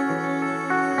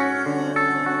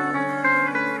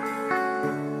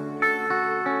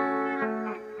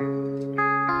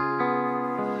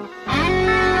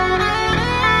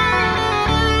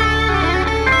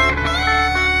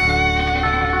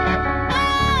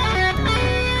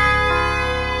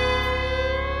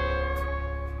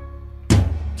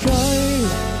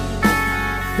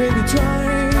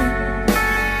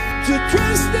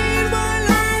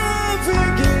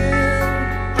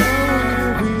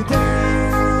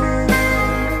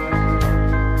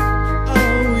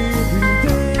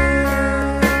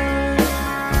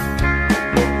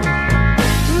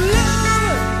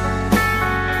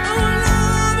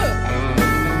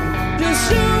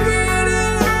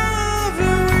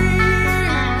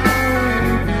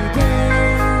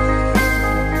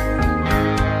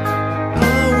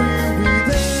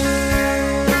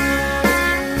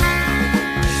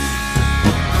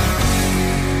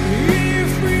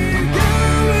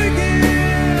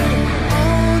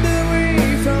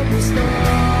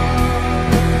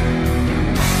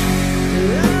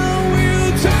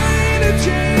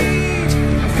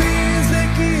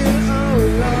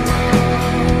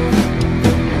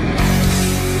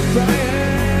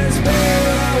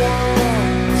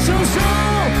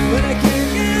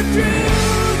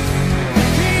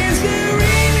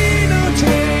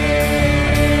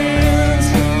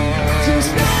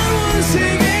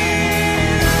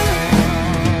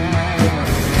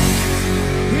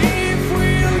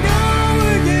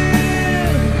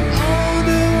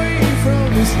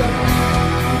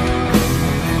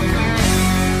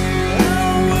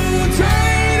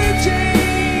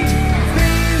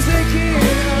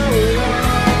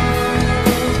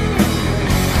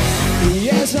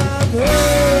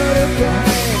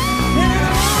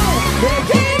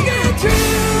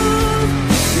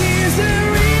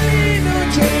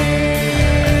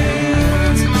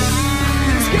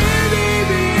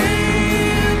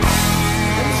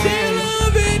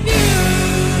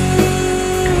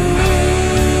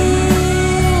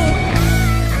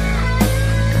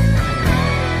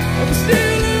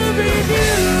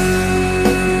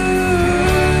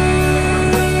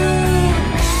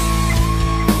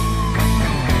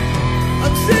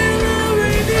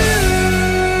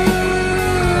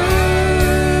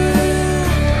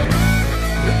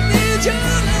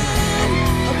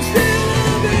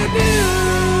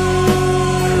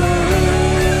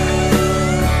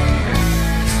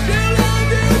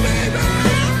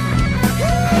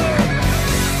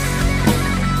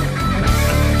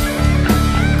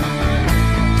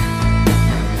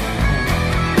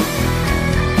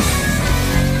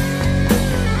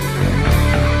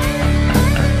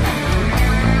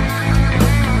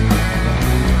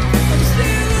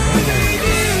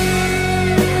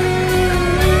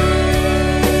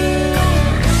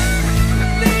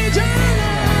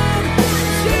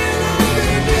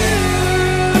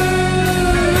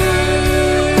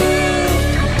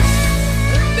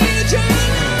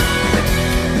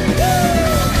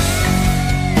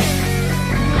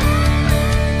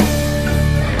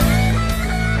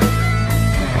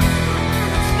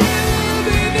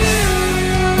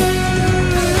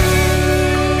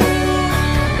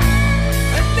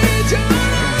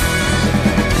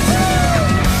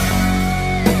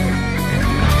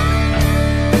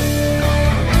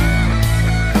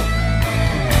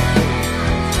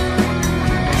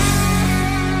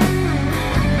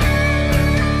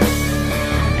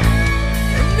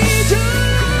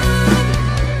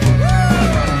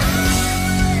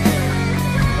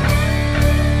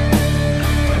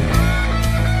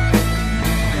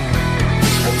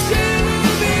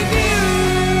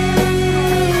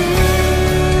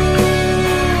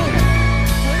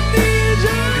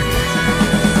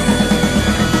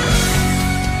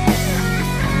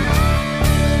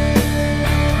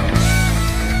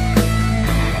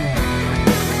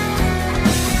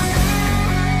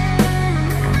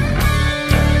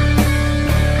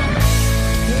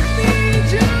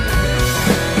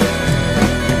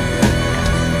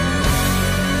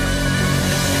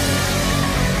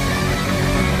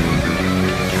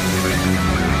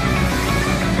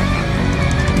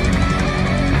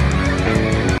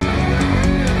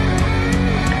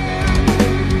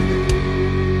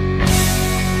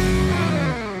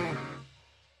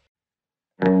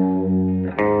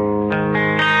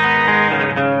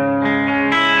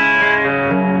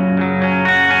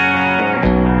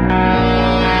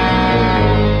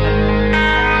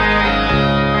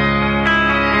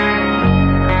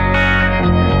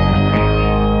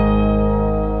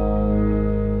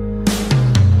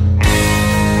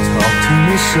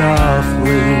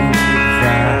 softly,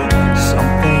 there's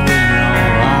something in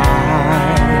your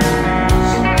eyes.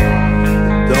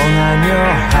 Don't hang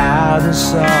your head in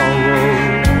sorrow,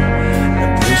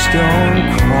 and please don't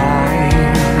cry.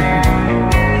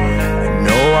 I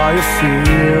know how you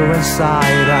feel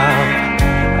inside out,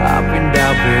 I've been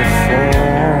there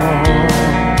before.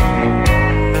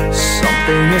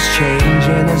 Something is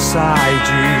changing inside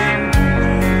you,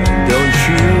 don't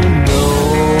you know?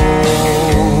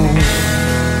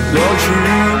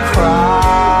 you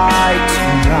cry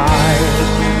tonight.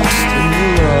 I still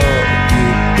love you,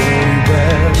 baby.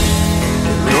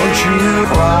 Don't you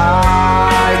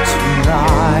cry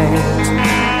tonight.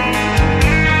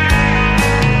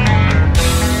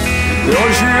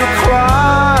 Don't you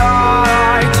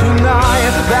cry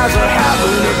tonight. There's a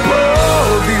heaven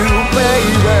above you,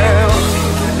 baby.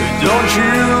 Don't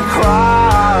you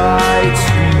cry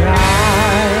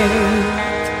tonight.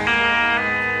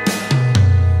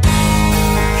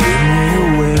 Give me a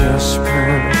whisper,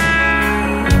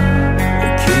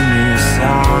 give me a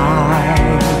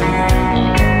sigh,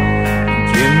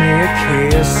 give me a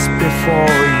kiss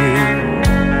before you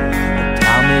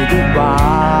tell me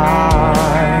goodbye.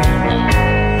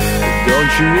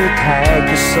 Don't you take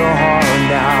it so hard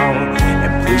now,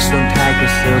 and please don't take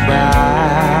it so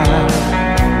bad.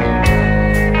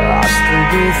 I'll still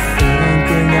be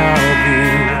thinking of you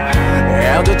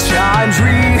and the times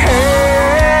we had,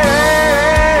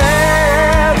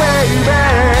 baby.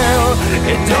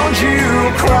 And don't you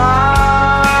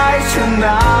cry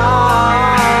tonight.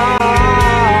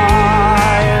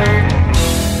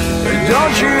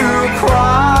 Don't you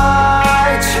cry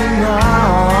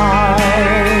tonight.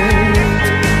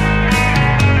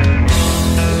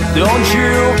 Don't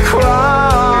you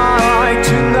cry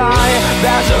tonight.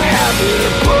 There's a heaven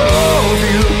above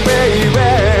you,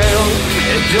 baby.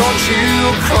 And don't you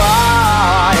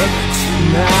cry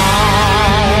tonight.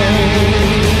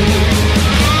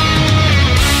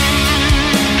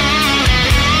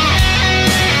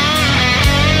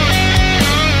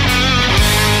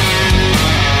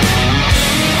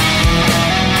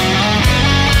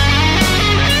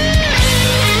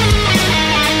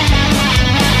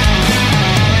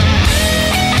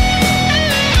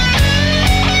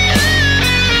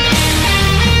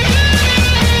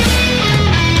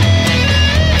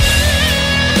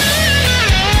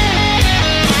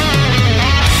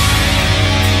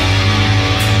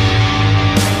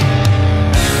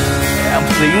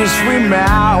 Please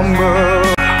remember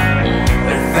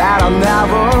that I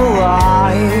never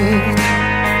lied.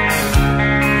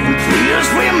 And please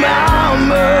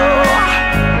remember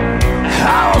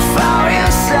how I found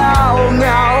yourself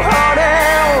now,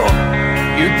 honey.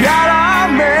 You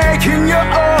gotta make it your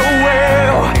own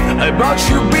way, but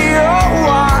you'll be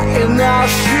alright now,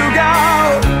 sugar.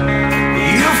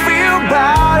 You feel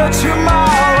better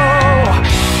tomorrow.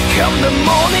 Come the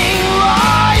morning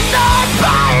light, night,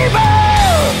 baby.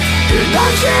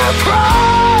 Don't you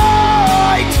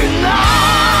cry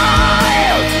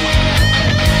tonight.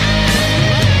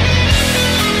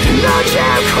 Don't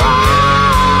you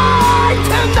cry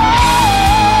tonight.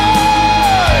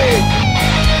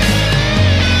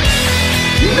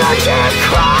 Don't you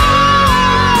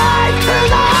cry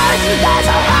tonight. There's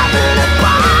a heaven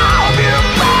above you,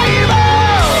 baby.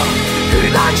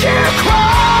 Don't you cry.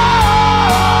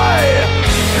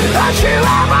 Don't you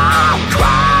ever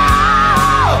cry.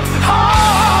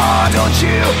 Don't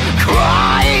you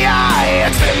cry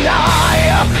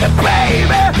tonight,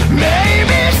 baby,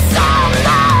 maybe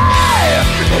someday.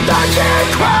 Don't you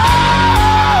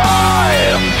cry,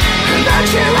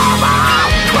 don't you ever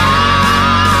cry.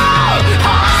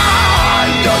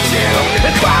 Don't you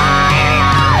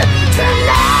cry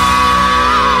tonight.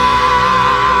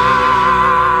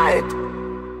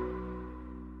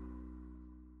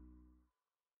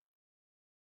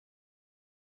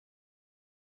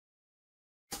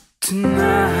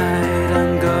 Tonight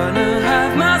I'm gonna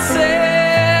have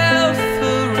myself a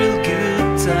real good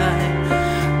time.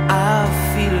 I'll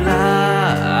feel alive,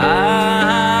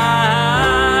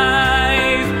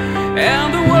 and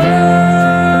the world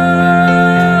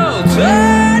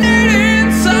turning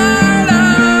inside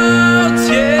out.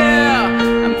 Yeah,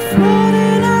 I'm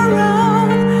floating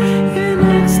around in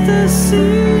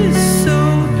ecstasy, so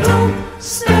don't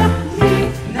stop me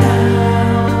now.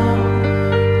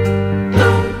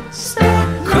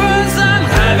 'Cause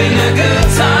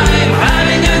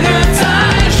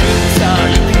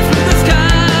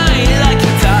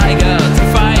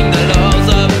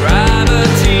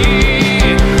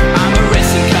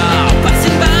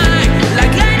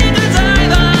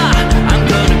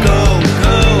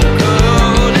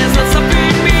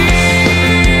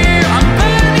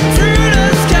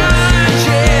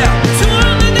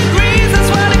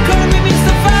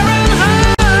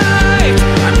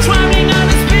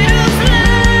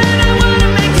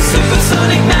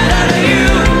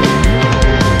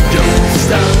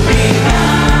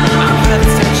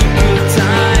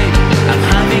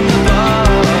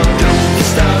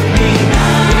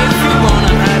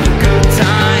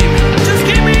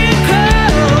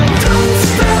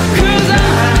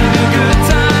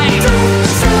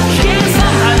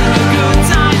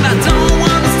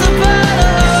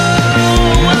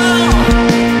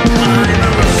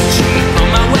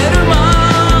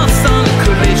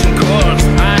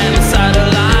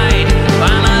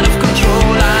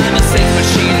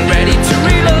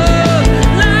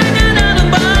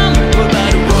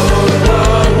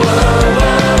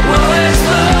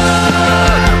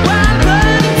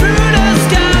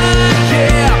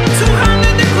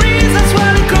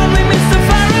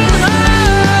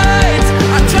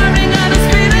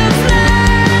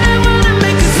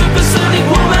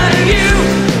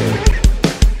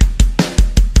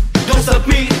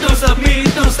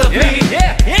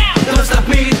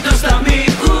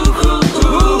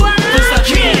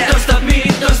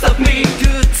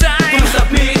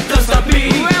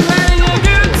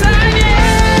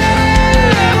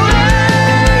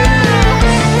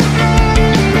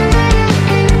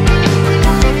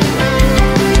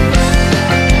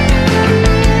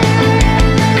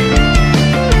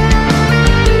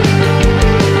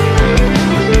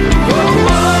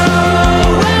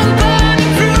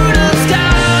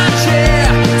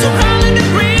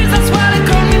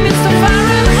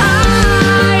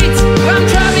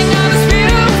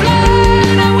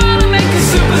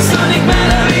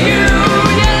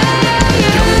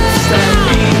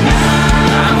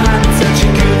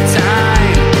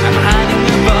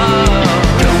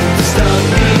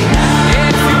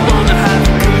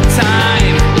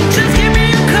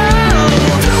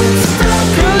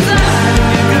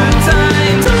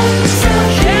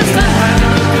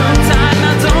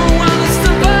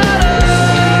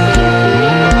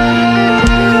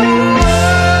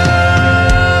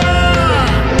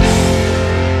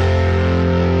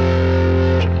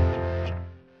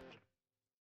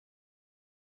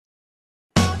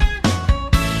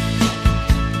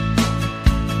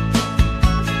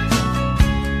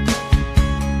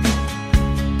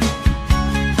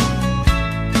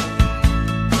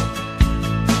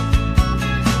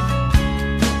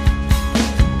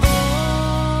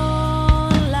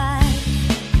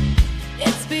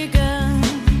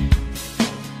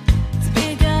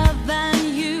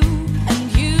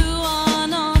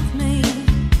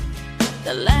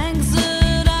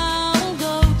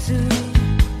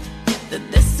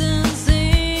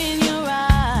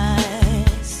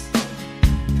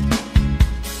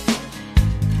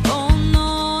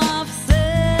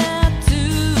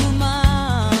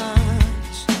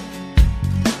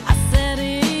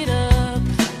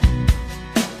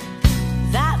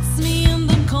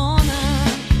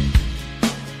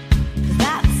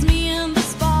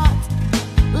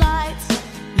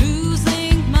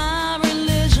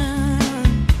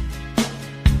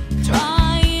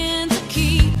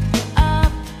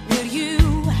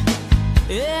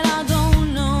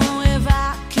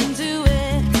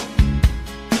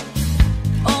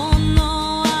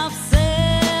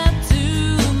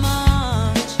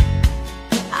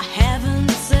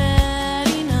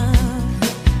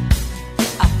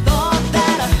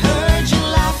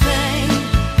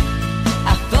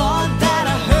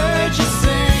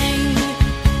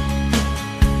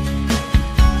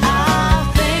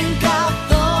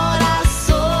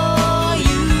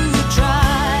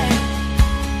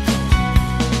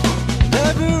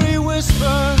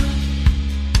whisper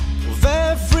of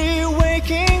every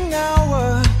waking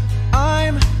hour.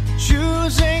 I'm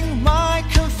choosing my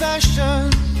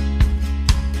confession,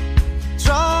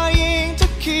 trying to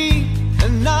keep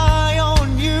an eye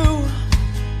on you,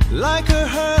 like a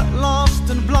hurt,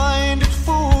 lost and blinded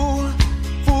fool.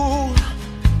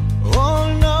 Oh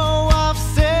no, I've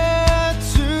said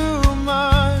too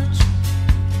much.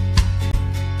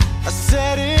 I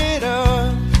set it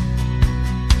up.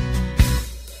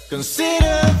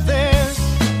 Consider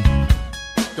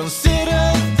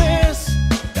this,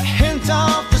 the hint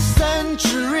of the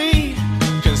century.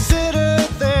 Consider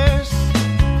this,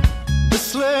 the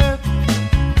slip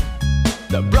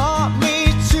that brought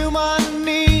me to my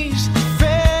knees.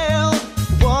 Failed.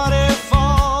 What if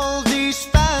all these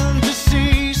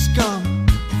fantasies come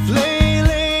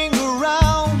flailing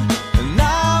around? And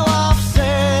now I've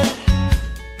said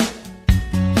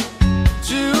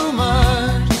too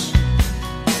much.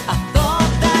 I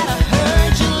thought that I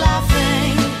heard you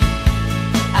laughing.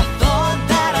 I thought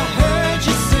that I heard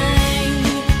you sing.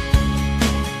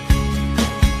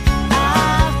 I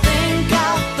think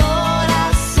I thought I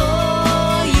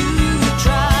saw you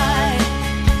try.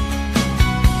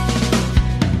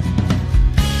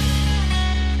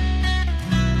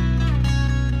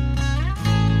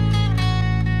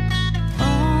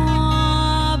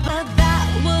 Oh, but that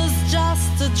was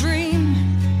just a dream.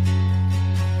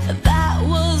 That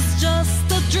was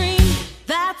just a dream.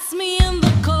 That's me in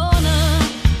the corner.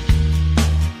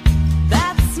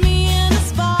 That's me in a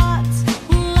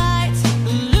spotlight,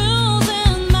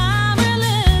 losing my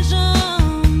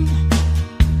religion,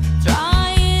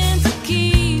 trying to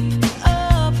keep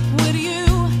up with you.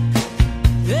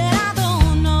 But I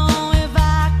don't know if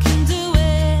I can do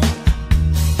it.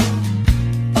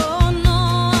 Oh no,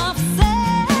 I've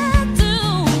said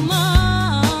too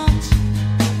much.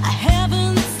 I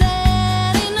haven't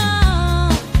said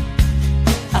enough.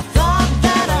 I thought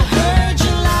that I heard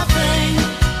you laughing.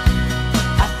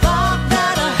 I thought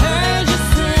that I heard you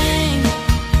sing.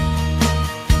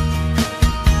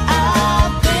 I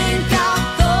think I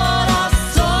thought I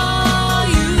saw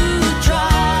you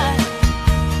try.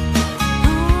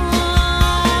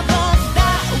 But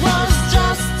that was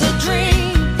just a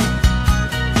dream.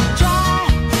 Try.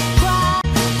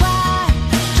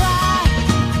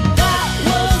 That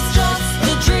was just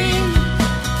a dream.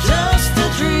 Just a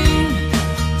dream.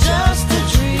 Just a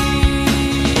dream.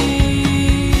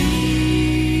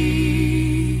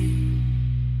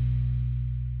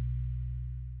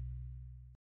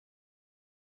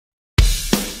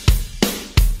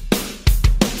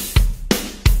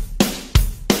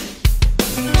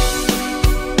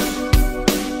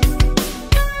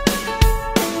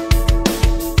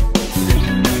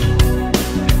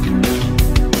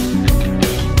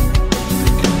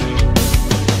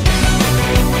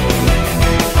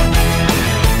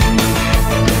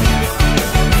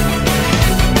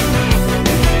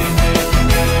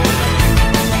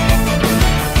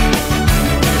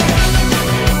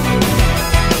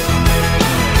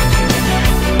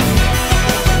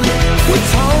 We're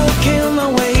talking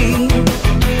away.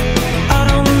 I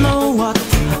don't know what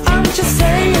I'm just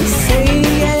saying, say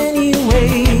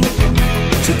anyway.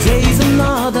 Today's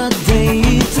another day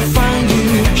to find you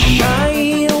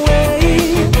shy away.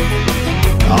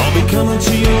 I'll be coming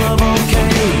to your love,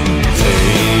 okay?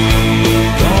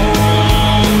 Take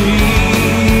on me.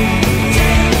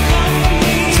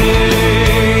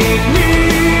 Take me.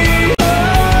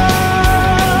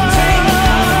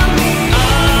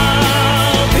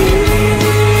 I'll be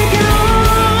gone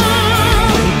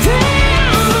down.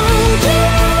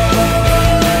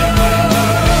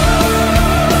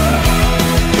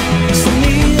 So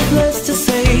needless to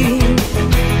say,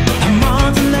 I'm on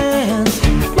the lands,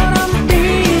 but I'm be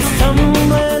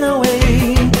somewhere away.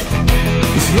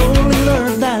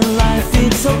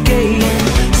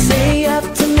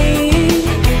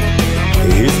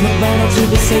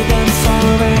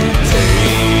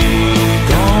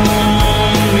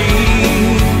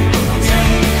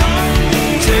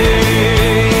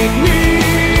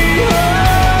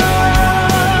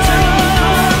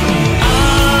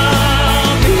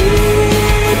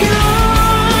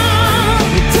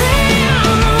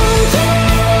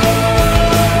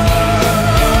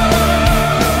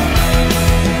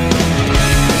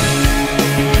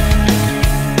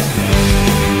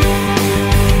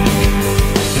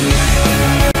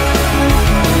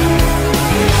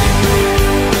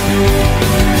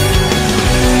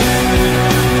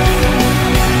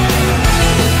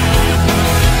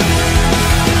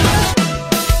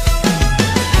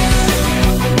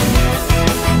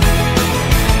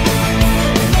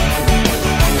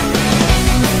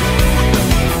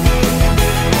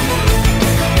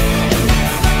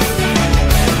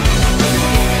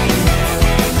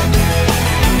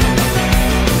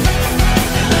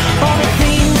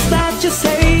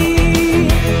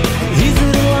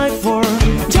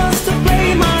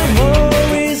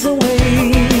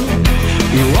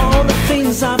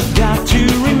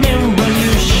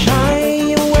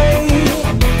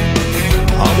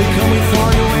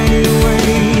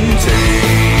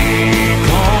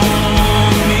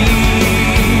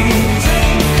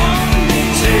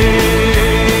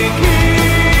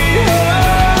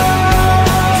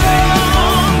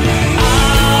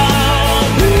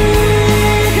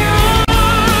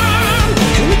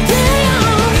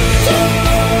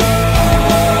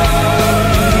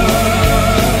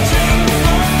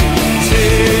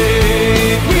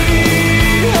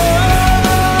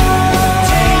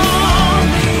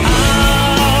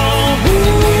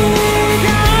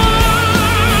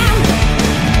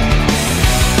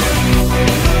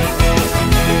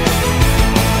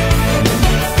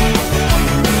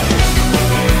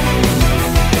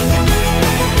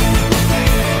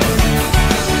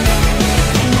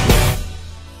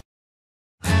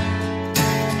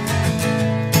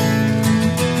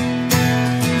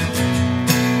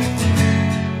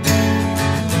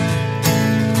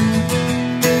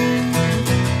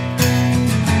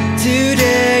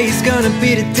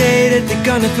 be the day that they're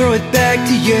gonna throw it back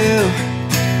to you.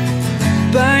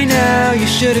 By now you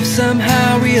should have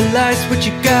somehow realized what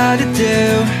you gotta do.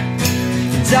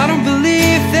 And I don't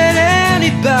believe that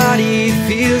anybody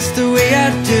feels the way I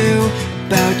do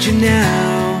about you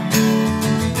now.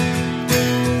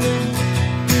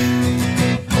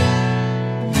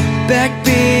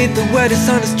 Backbeat, the word is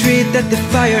on the street that the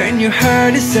fire in your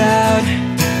heart is out.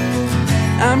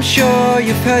 I'm sure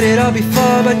you've heard it all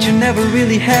before, but you never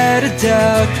really had a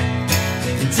doubt.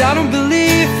 And I don't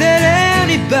believe that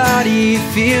anybody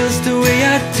feels the way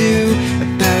I do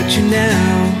about you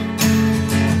now.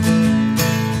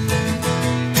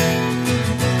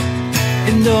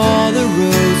 And all the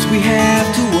roads we have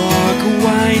to walk are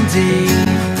winding,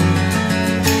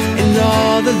 and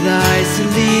all the lies that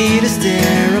lead us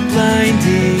there are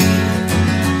blinding.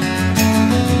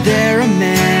 There are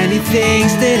many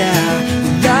things that I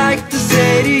would like to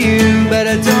say to you, but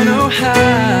I don't know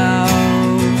how.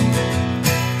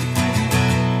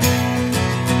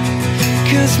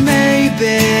 'Cause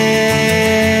maybe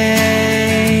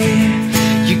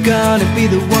you're gonna be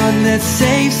the one that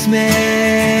saves me.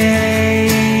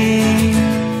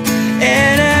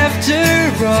 And after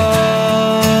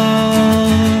all,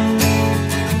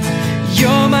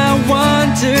 you're my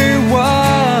wonderwall.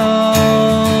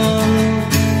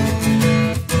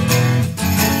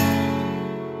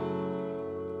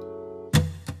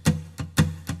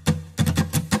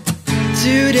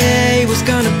 Today was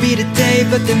gonna be the day,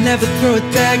 but they never throw it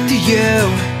back to you.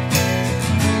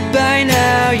 By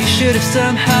now you should have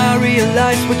somehow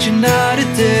realized what you know to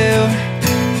do.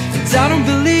 And I don't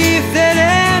believe that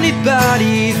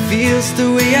anybody feels the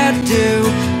way I do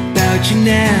about you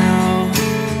now.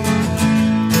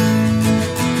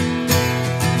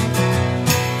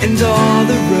 And all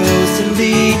the roads that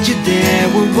lead you there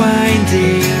were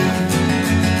winding,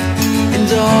 and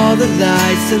all the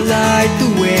lights that light the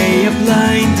way are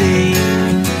blinding.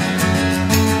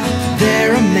 There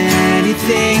are many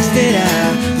things that I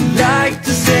would like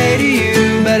to say to you,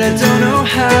 but I don't know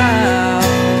how.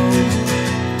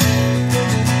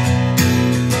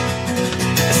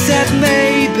 I said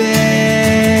maybe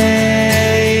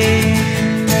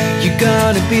you're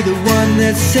gonna be the one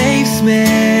that saves me.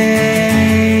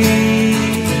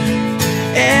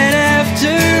 And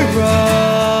after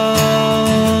all,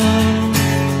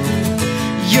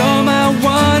 you're my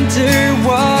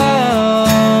wonderwall.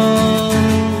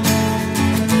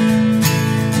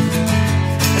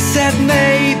 I said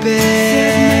maybe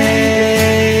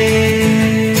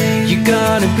you're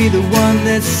gonna be the one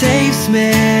that saves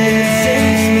me.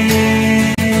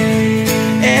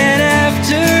 And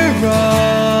after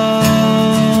all,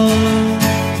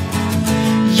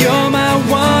 you're my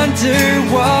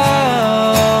wonderwall.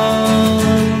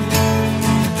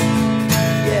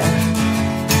 Yeah.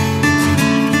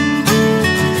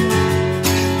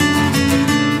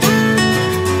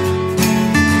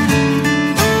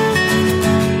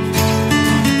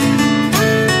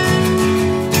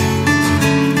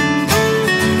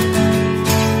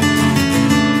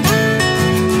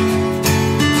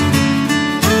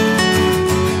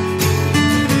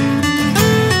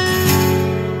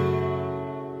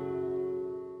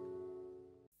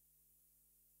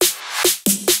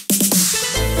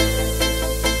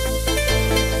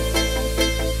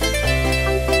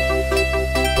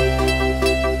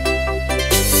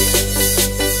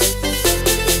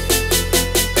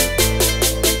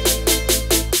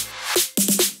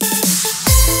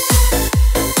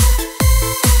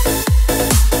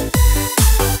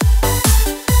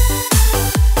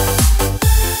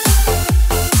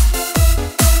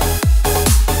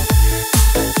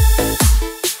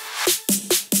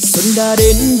 Xuân đã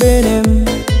đến bên em,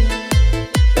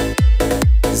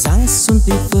 dáng xuân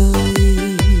tuyệt vời.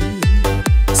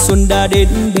 Xuân đã đến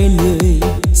bên người,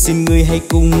 xin người hãy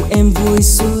cùng em vui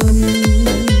xuân,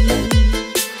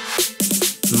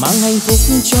 mang hạnh phúc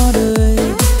cho đời.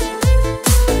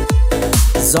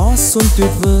 Gió xuân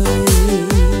tuyệt vời,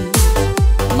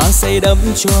 mang say đắm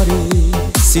cho đời,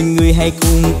 xin người hãy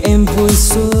cùng em vui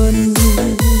xuân.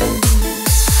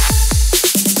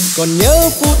 Còn nhớ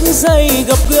phút giây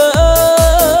gặp gỡ,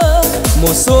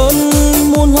 mùa xuân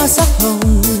muôn hoa sắc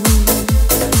hồng,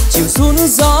 chiều xuống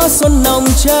gió xuân nồng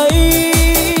cháy.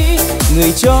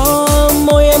 Người cho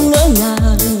môi em ngỡ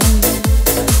ngàng,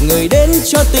 người đến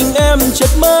cho tình em chợt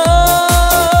mơ,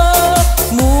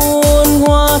 muôn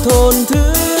hoa thổn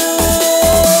thức,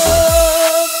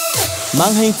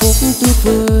 mang hạnh phúc tuyệt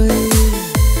vời.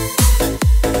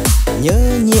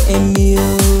 Nhớ như em yêu,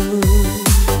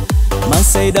 mang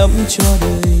say đắm cho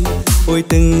đời, ôi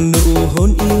từng nụ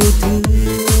hôn yêu thương.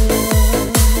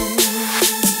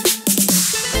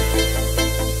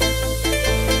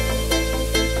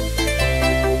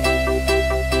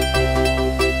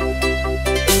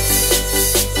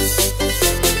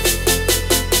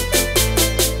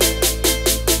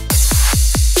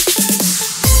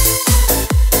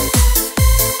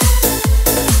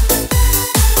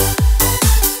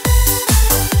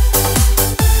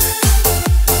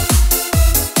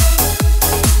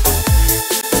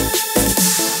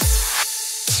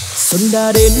 Xuân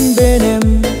đã đến bên em,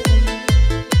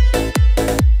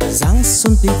 dáng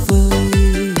xuân tuyệt vời.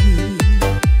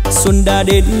 Xuân đã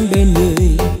đến bên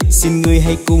người, xin người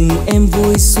hãy cùng em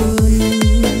vui xuân,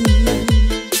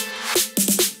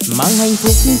 mang hạnh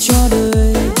phúc cho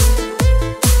đời.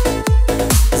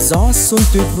 Gió xuân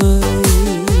tuyệt vời,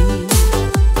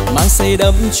 mang say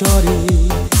đắm cho đời,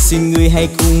 xin người hãy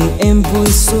cùng em vui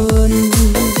xuân.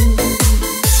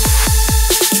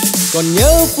 Còn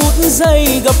nhớ phút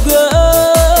giây gặp gỡ,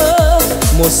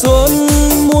 mùa xuân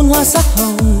muôn hoa sắc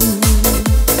hồng,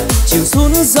 chiều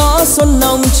xuống gió xuân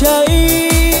nồng cháy,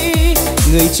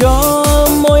 người cho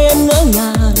môi em ngỡ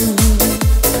ngàng,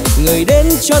 người đến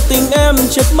cho tình em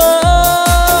chợt mơ,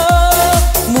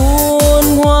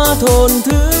 muôn hoa thổn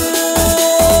thức,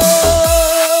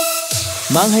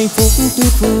 mang hạnh phúc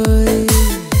tuyệt vời.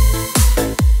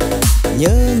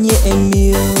 Nhớ nhẹ em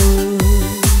yêu,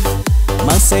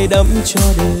 mang say đắm cho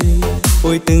đời,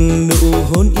 ôi từng nụ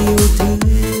hôn yêu thương.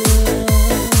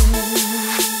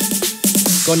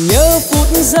 Còn nhớ phút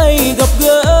giây gặp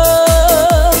gỡ,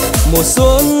 mùa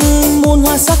xuân muôn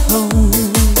hoa sắc hồng,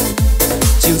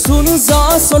 chiều xuống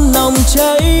gió xuân nồng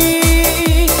cháy,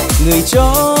 người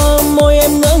cho môi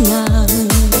em ngỡ ngàng,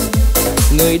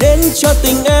 người đến cho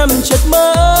tình em chợt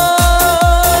mơ,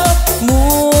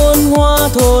 muôn hoa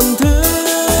thổn thức,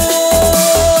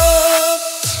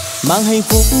 mang hạnh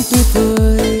phúc tuyệt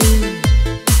vời.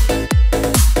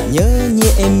 Nhớ nhẹ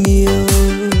em yêu,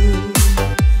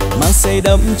 mang say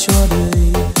đắm cho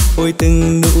đời, ôi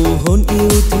từng nụ hôn yêu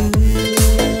thương.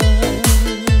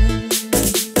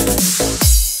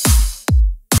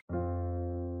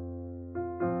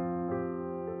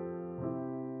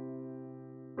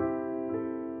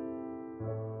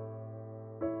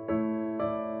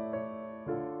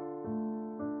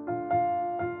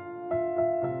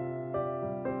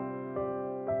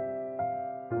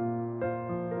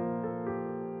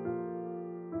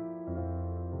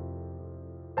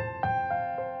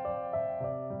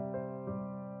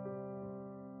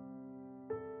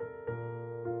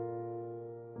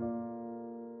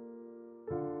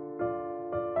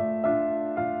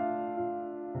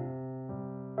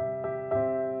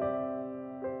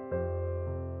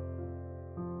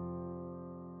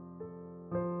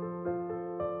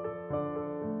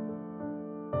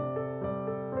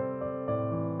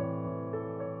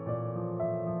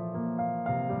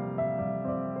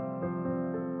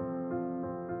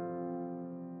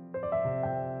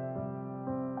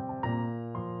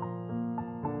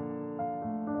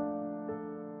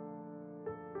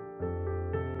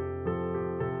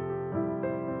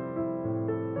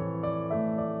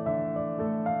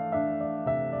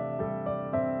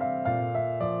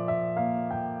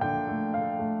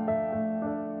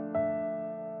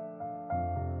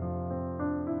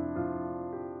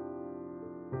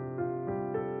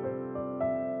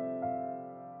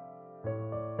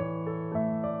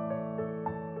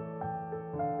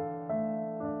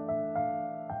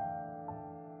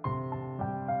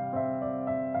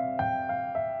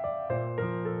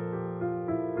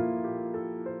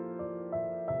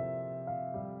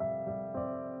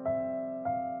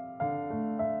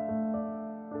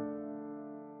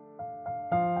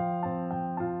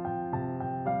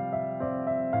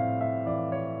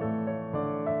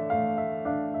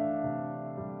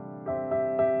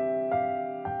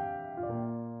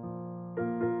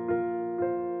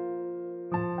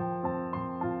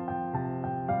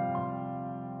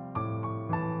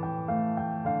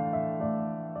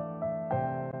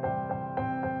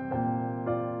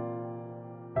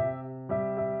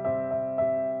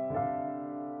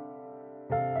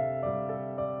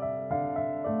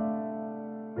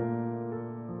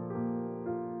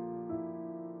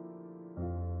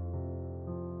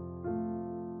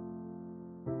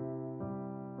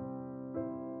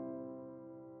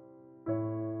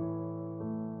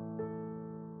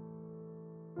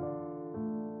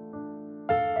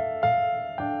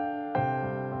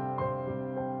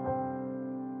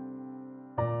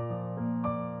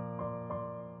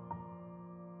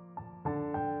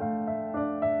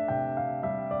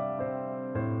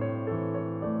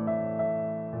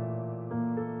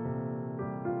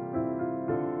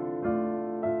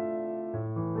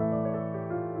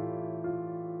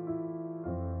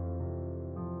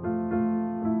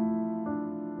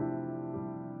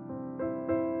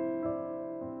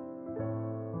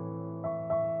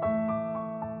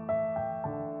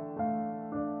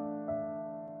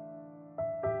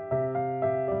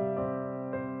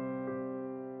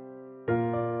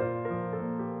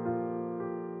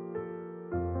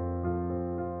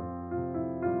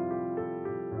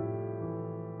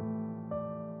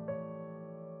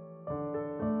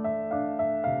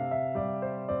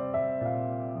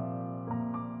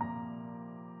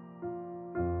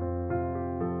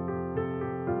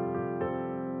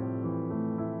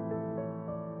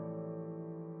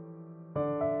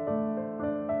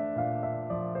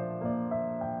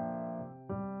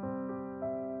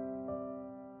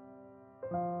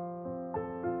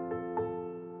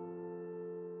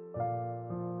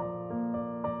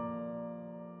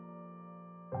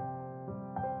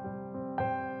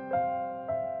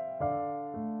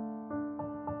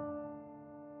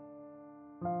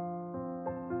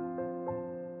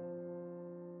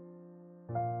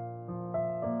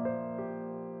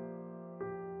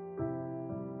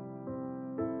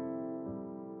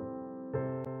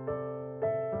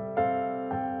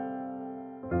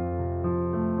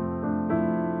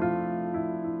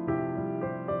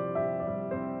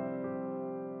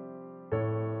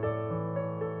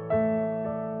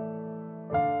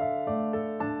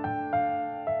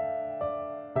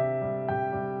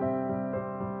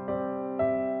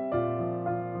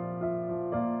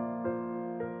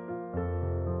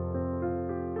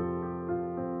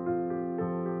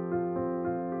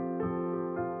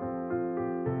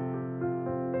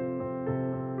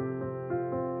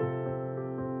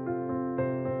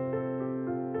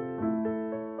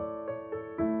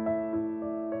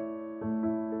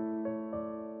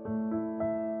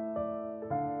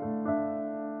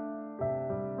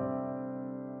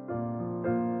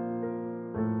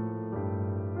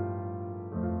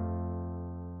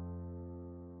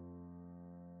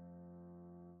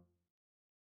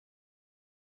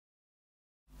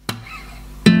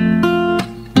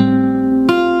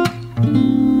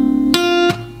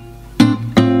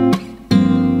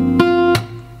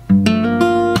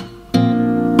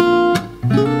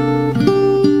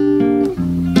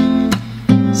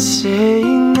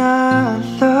 I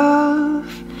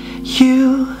love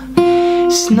you.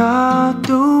 It's not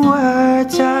the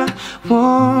words I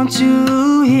want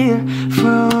to hear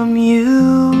from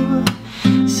you.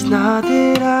 It's not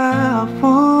that I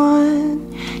want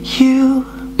you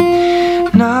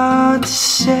not to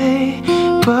say,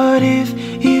 but if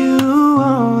you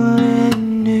only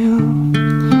knew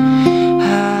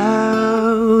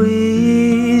how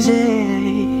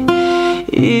easy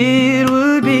it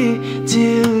would be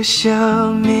to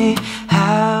show me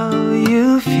how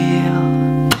you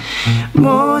feel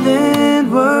more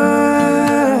than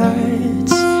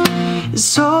words.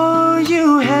 It's all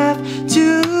you have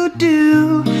to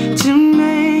do to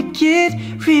make it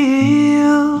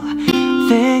real.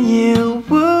 Then you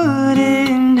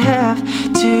wouldn't have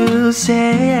to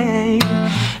say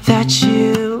that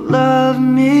you love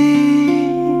me,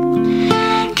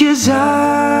 'cause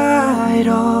I'd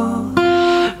already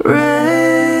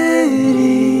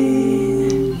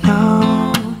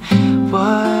know.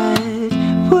 What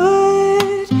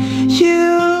would you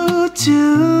do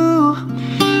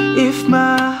if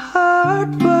my heart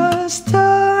was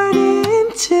turning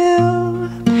to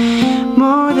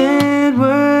more than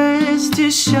words to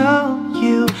show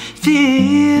you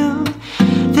feel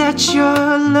that your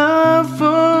love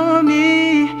for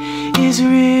me is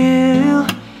real?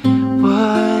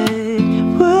 What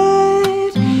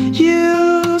would you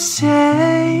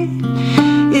say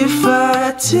if I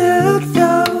took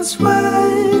those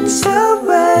words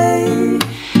away?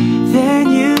 Then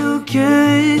you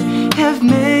could have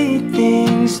made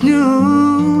things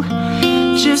new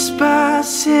just by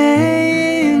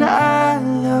saying I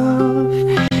love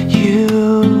you.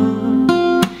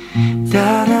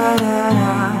 Da da da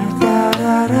da da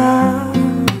da da.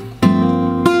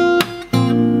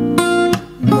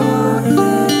 More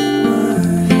than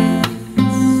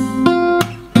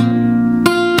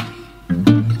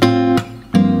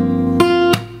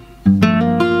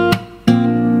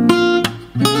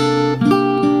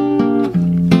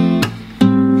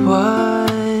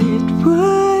what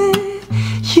would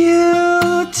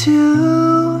you do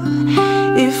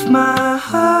if my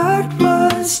heart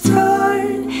was torn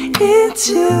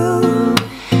into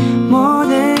more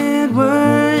than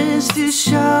words to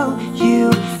show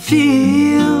you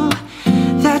feel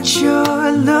that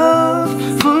your love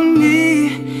for me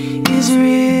is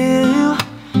real?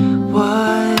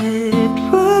 What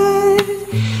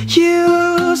would you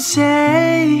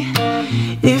say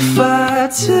if I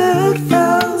took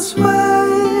those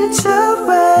words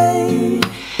away?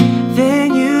 Then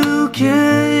you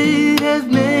could have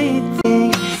made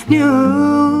things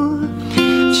new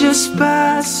just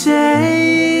by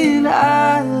saying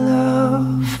I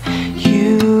love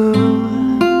you.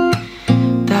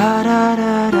 Da da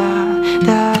da da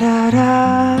da da da.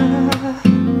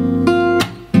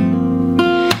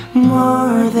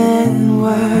 More than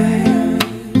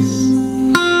words.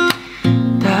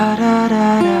 Da da da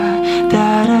da da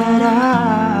da da.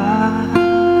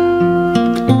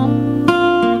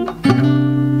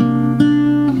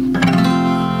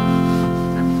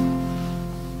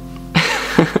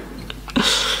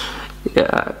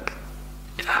 Yeah,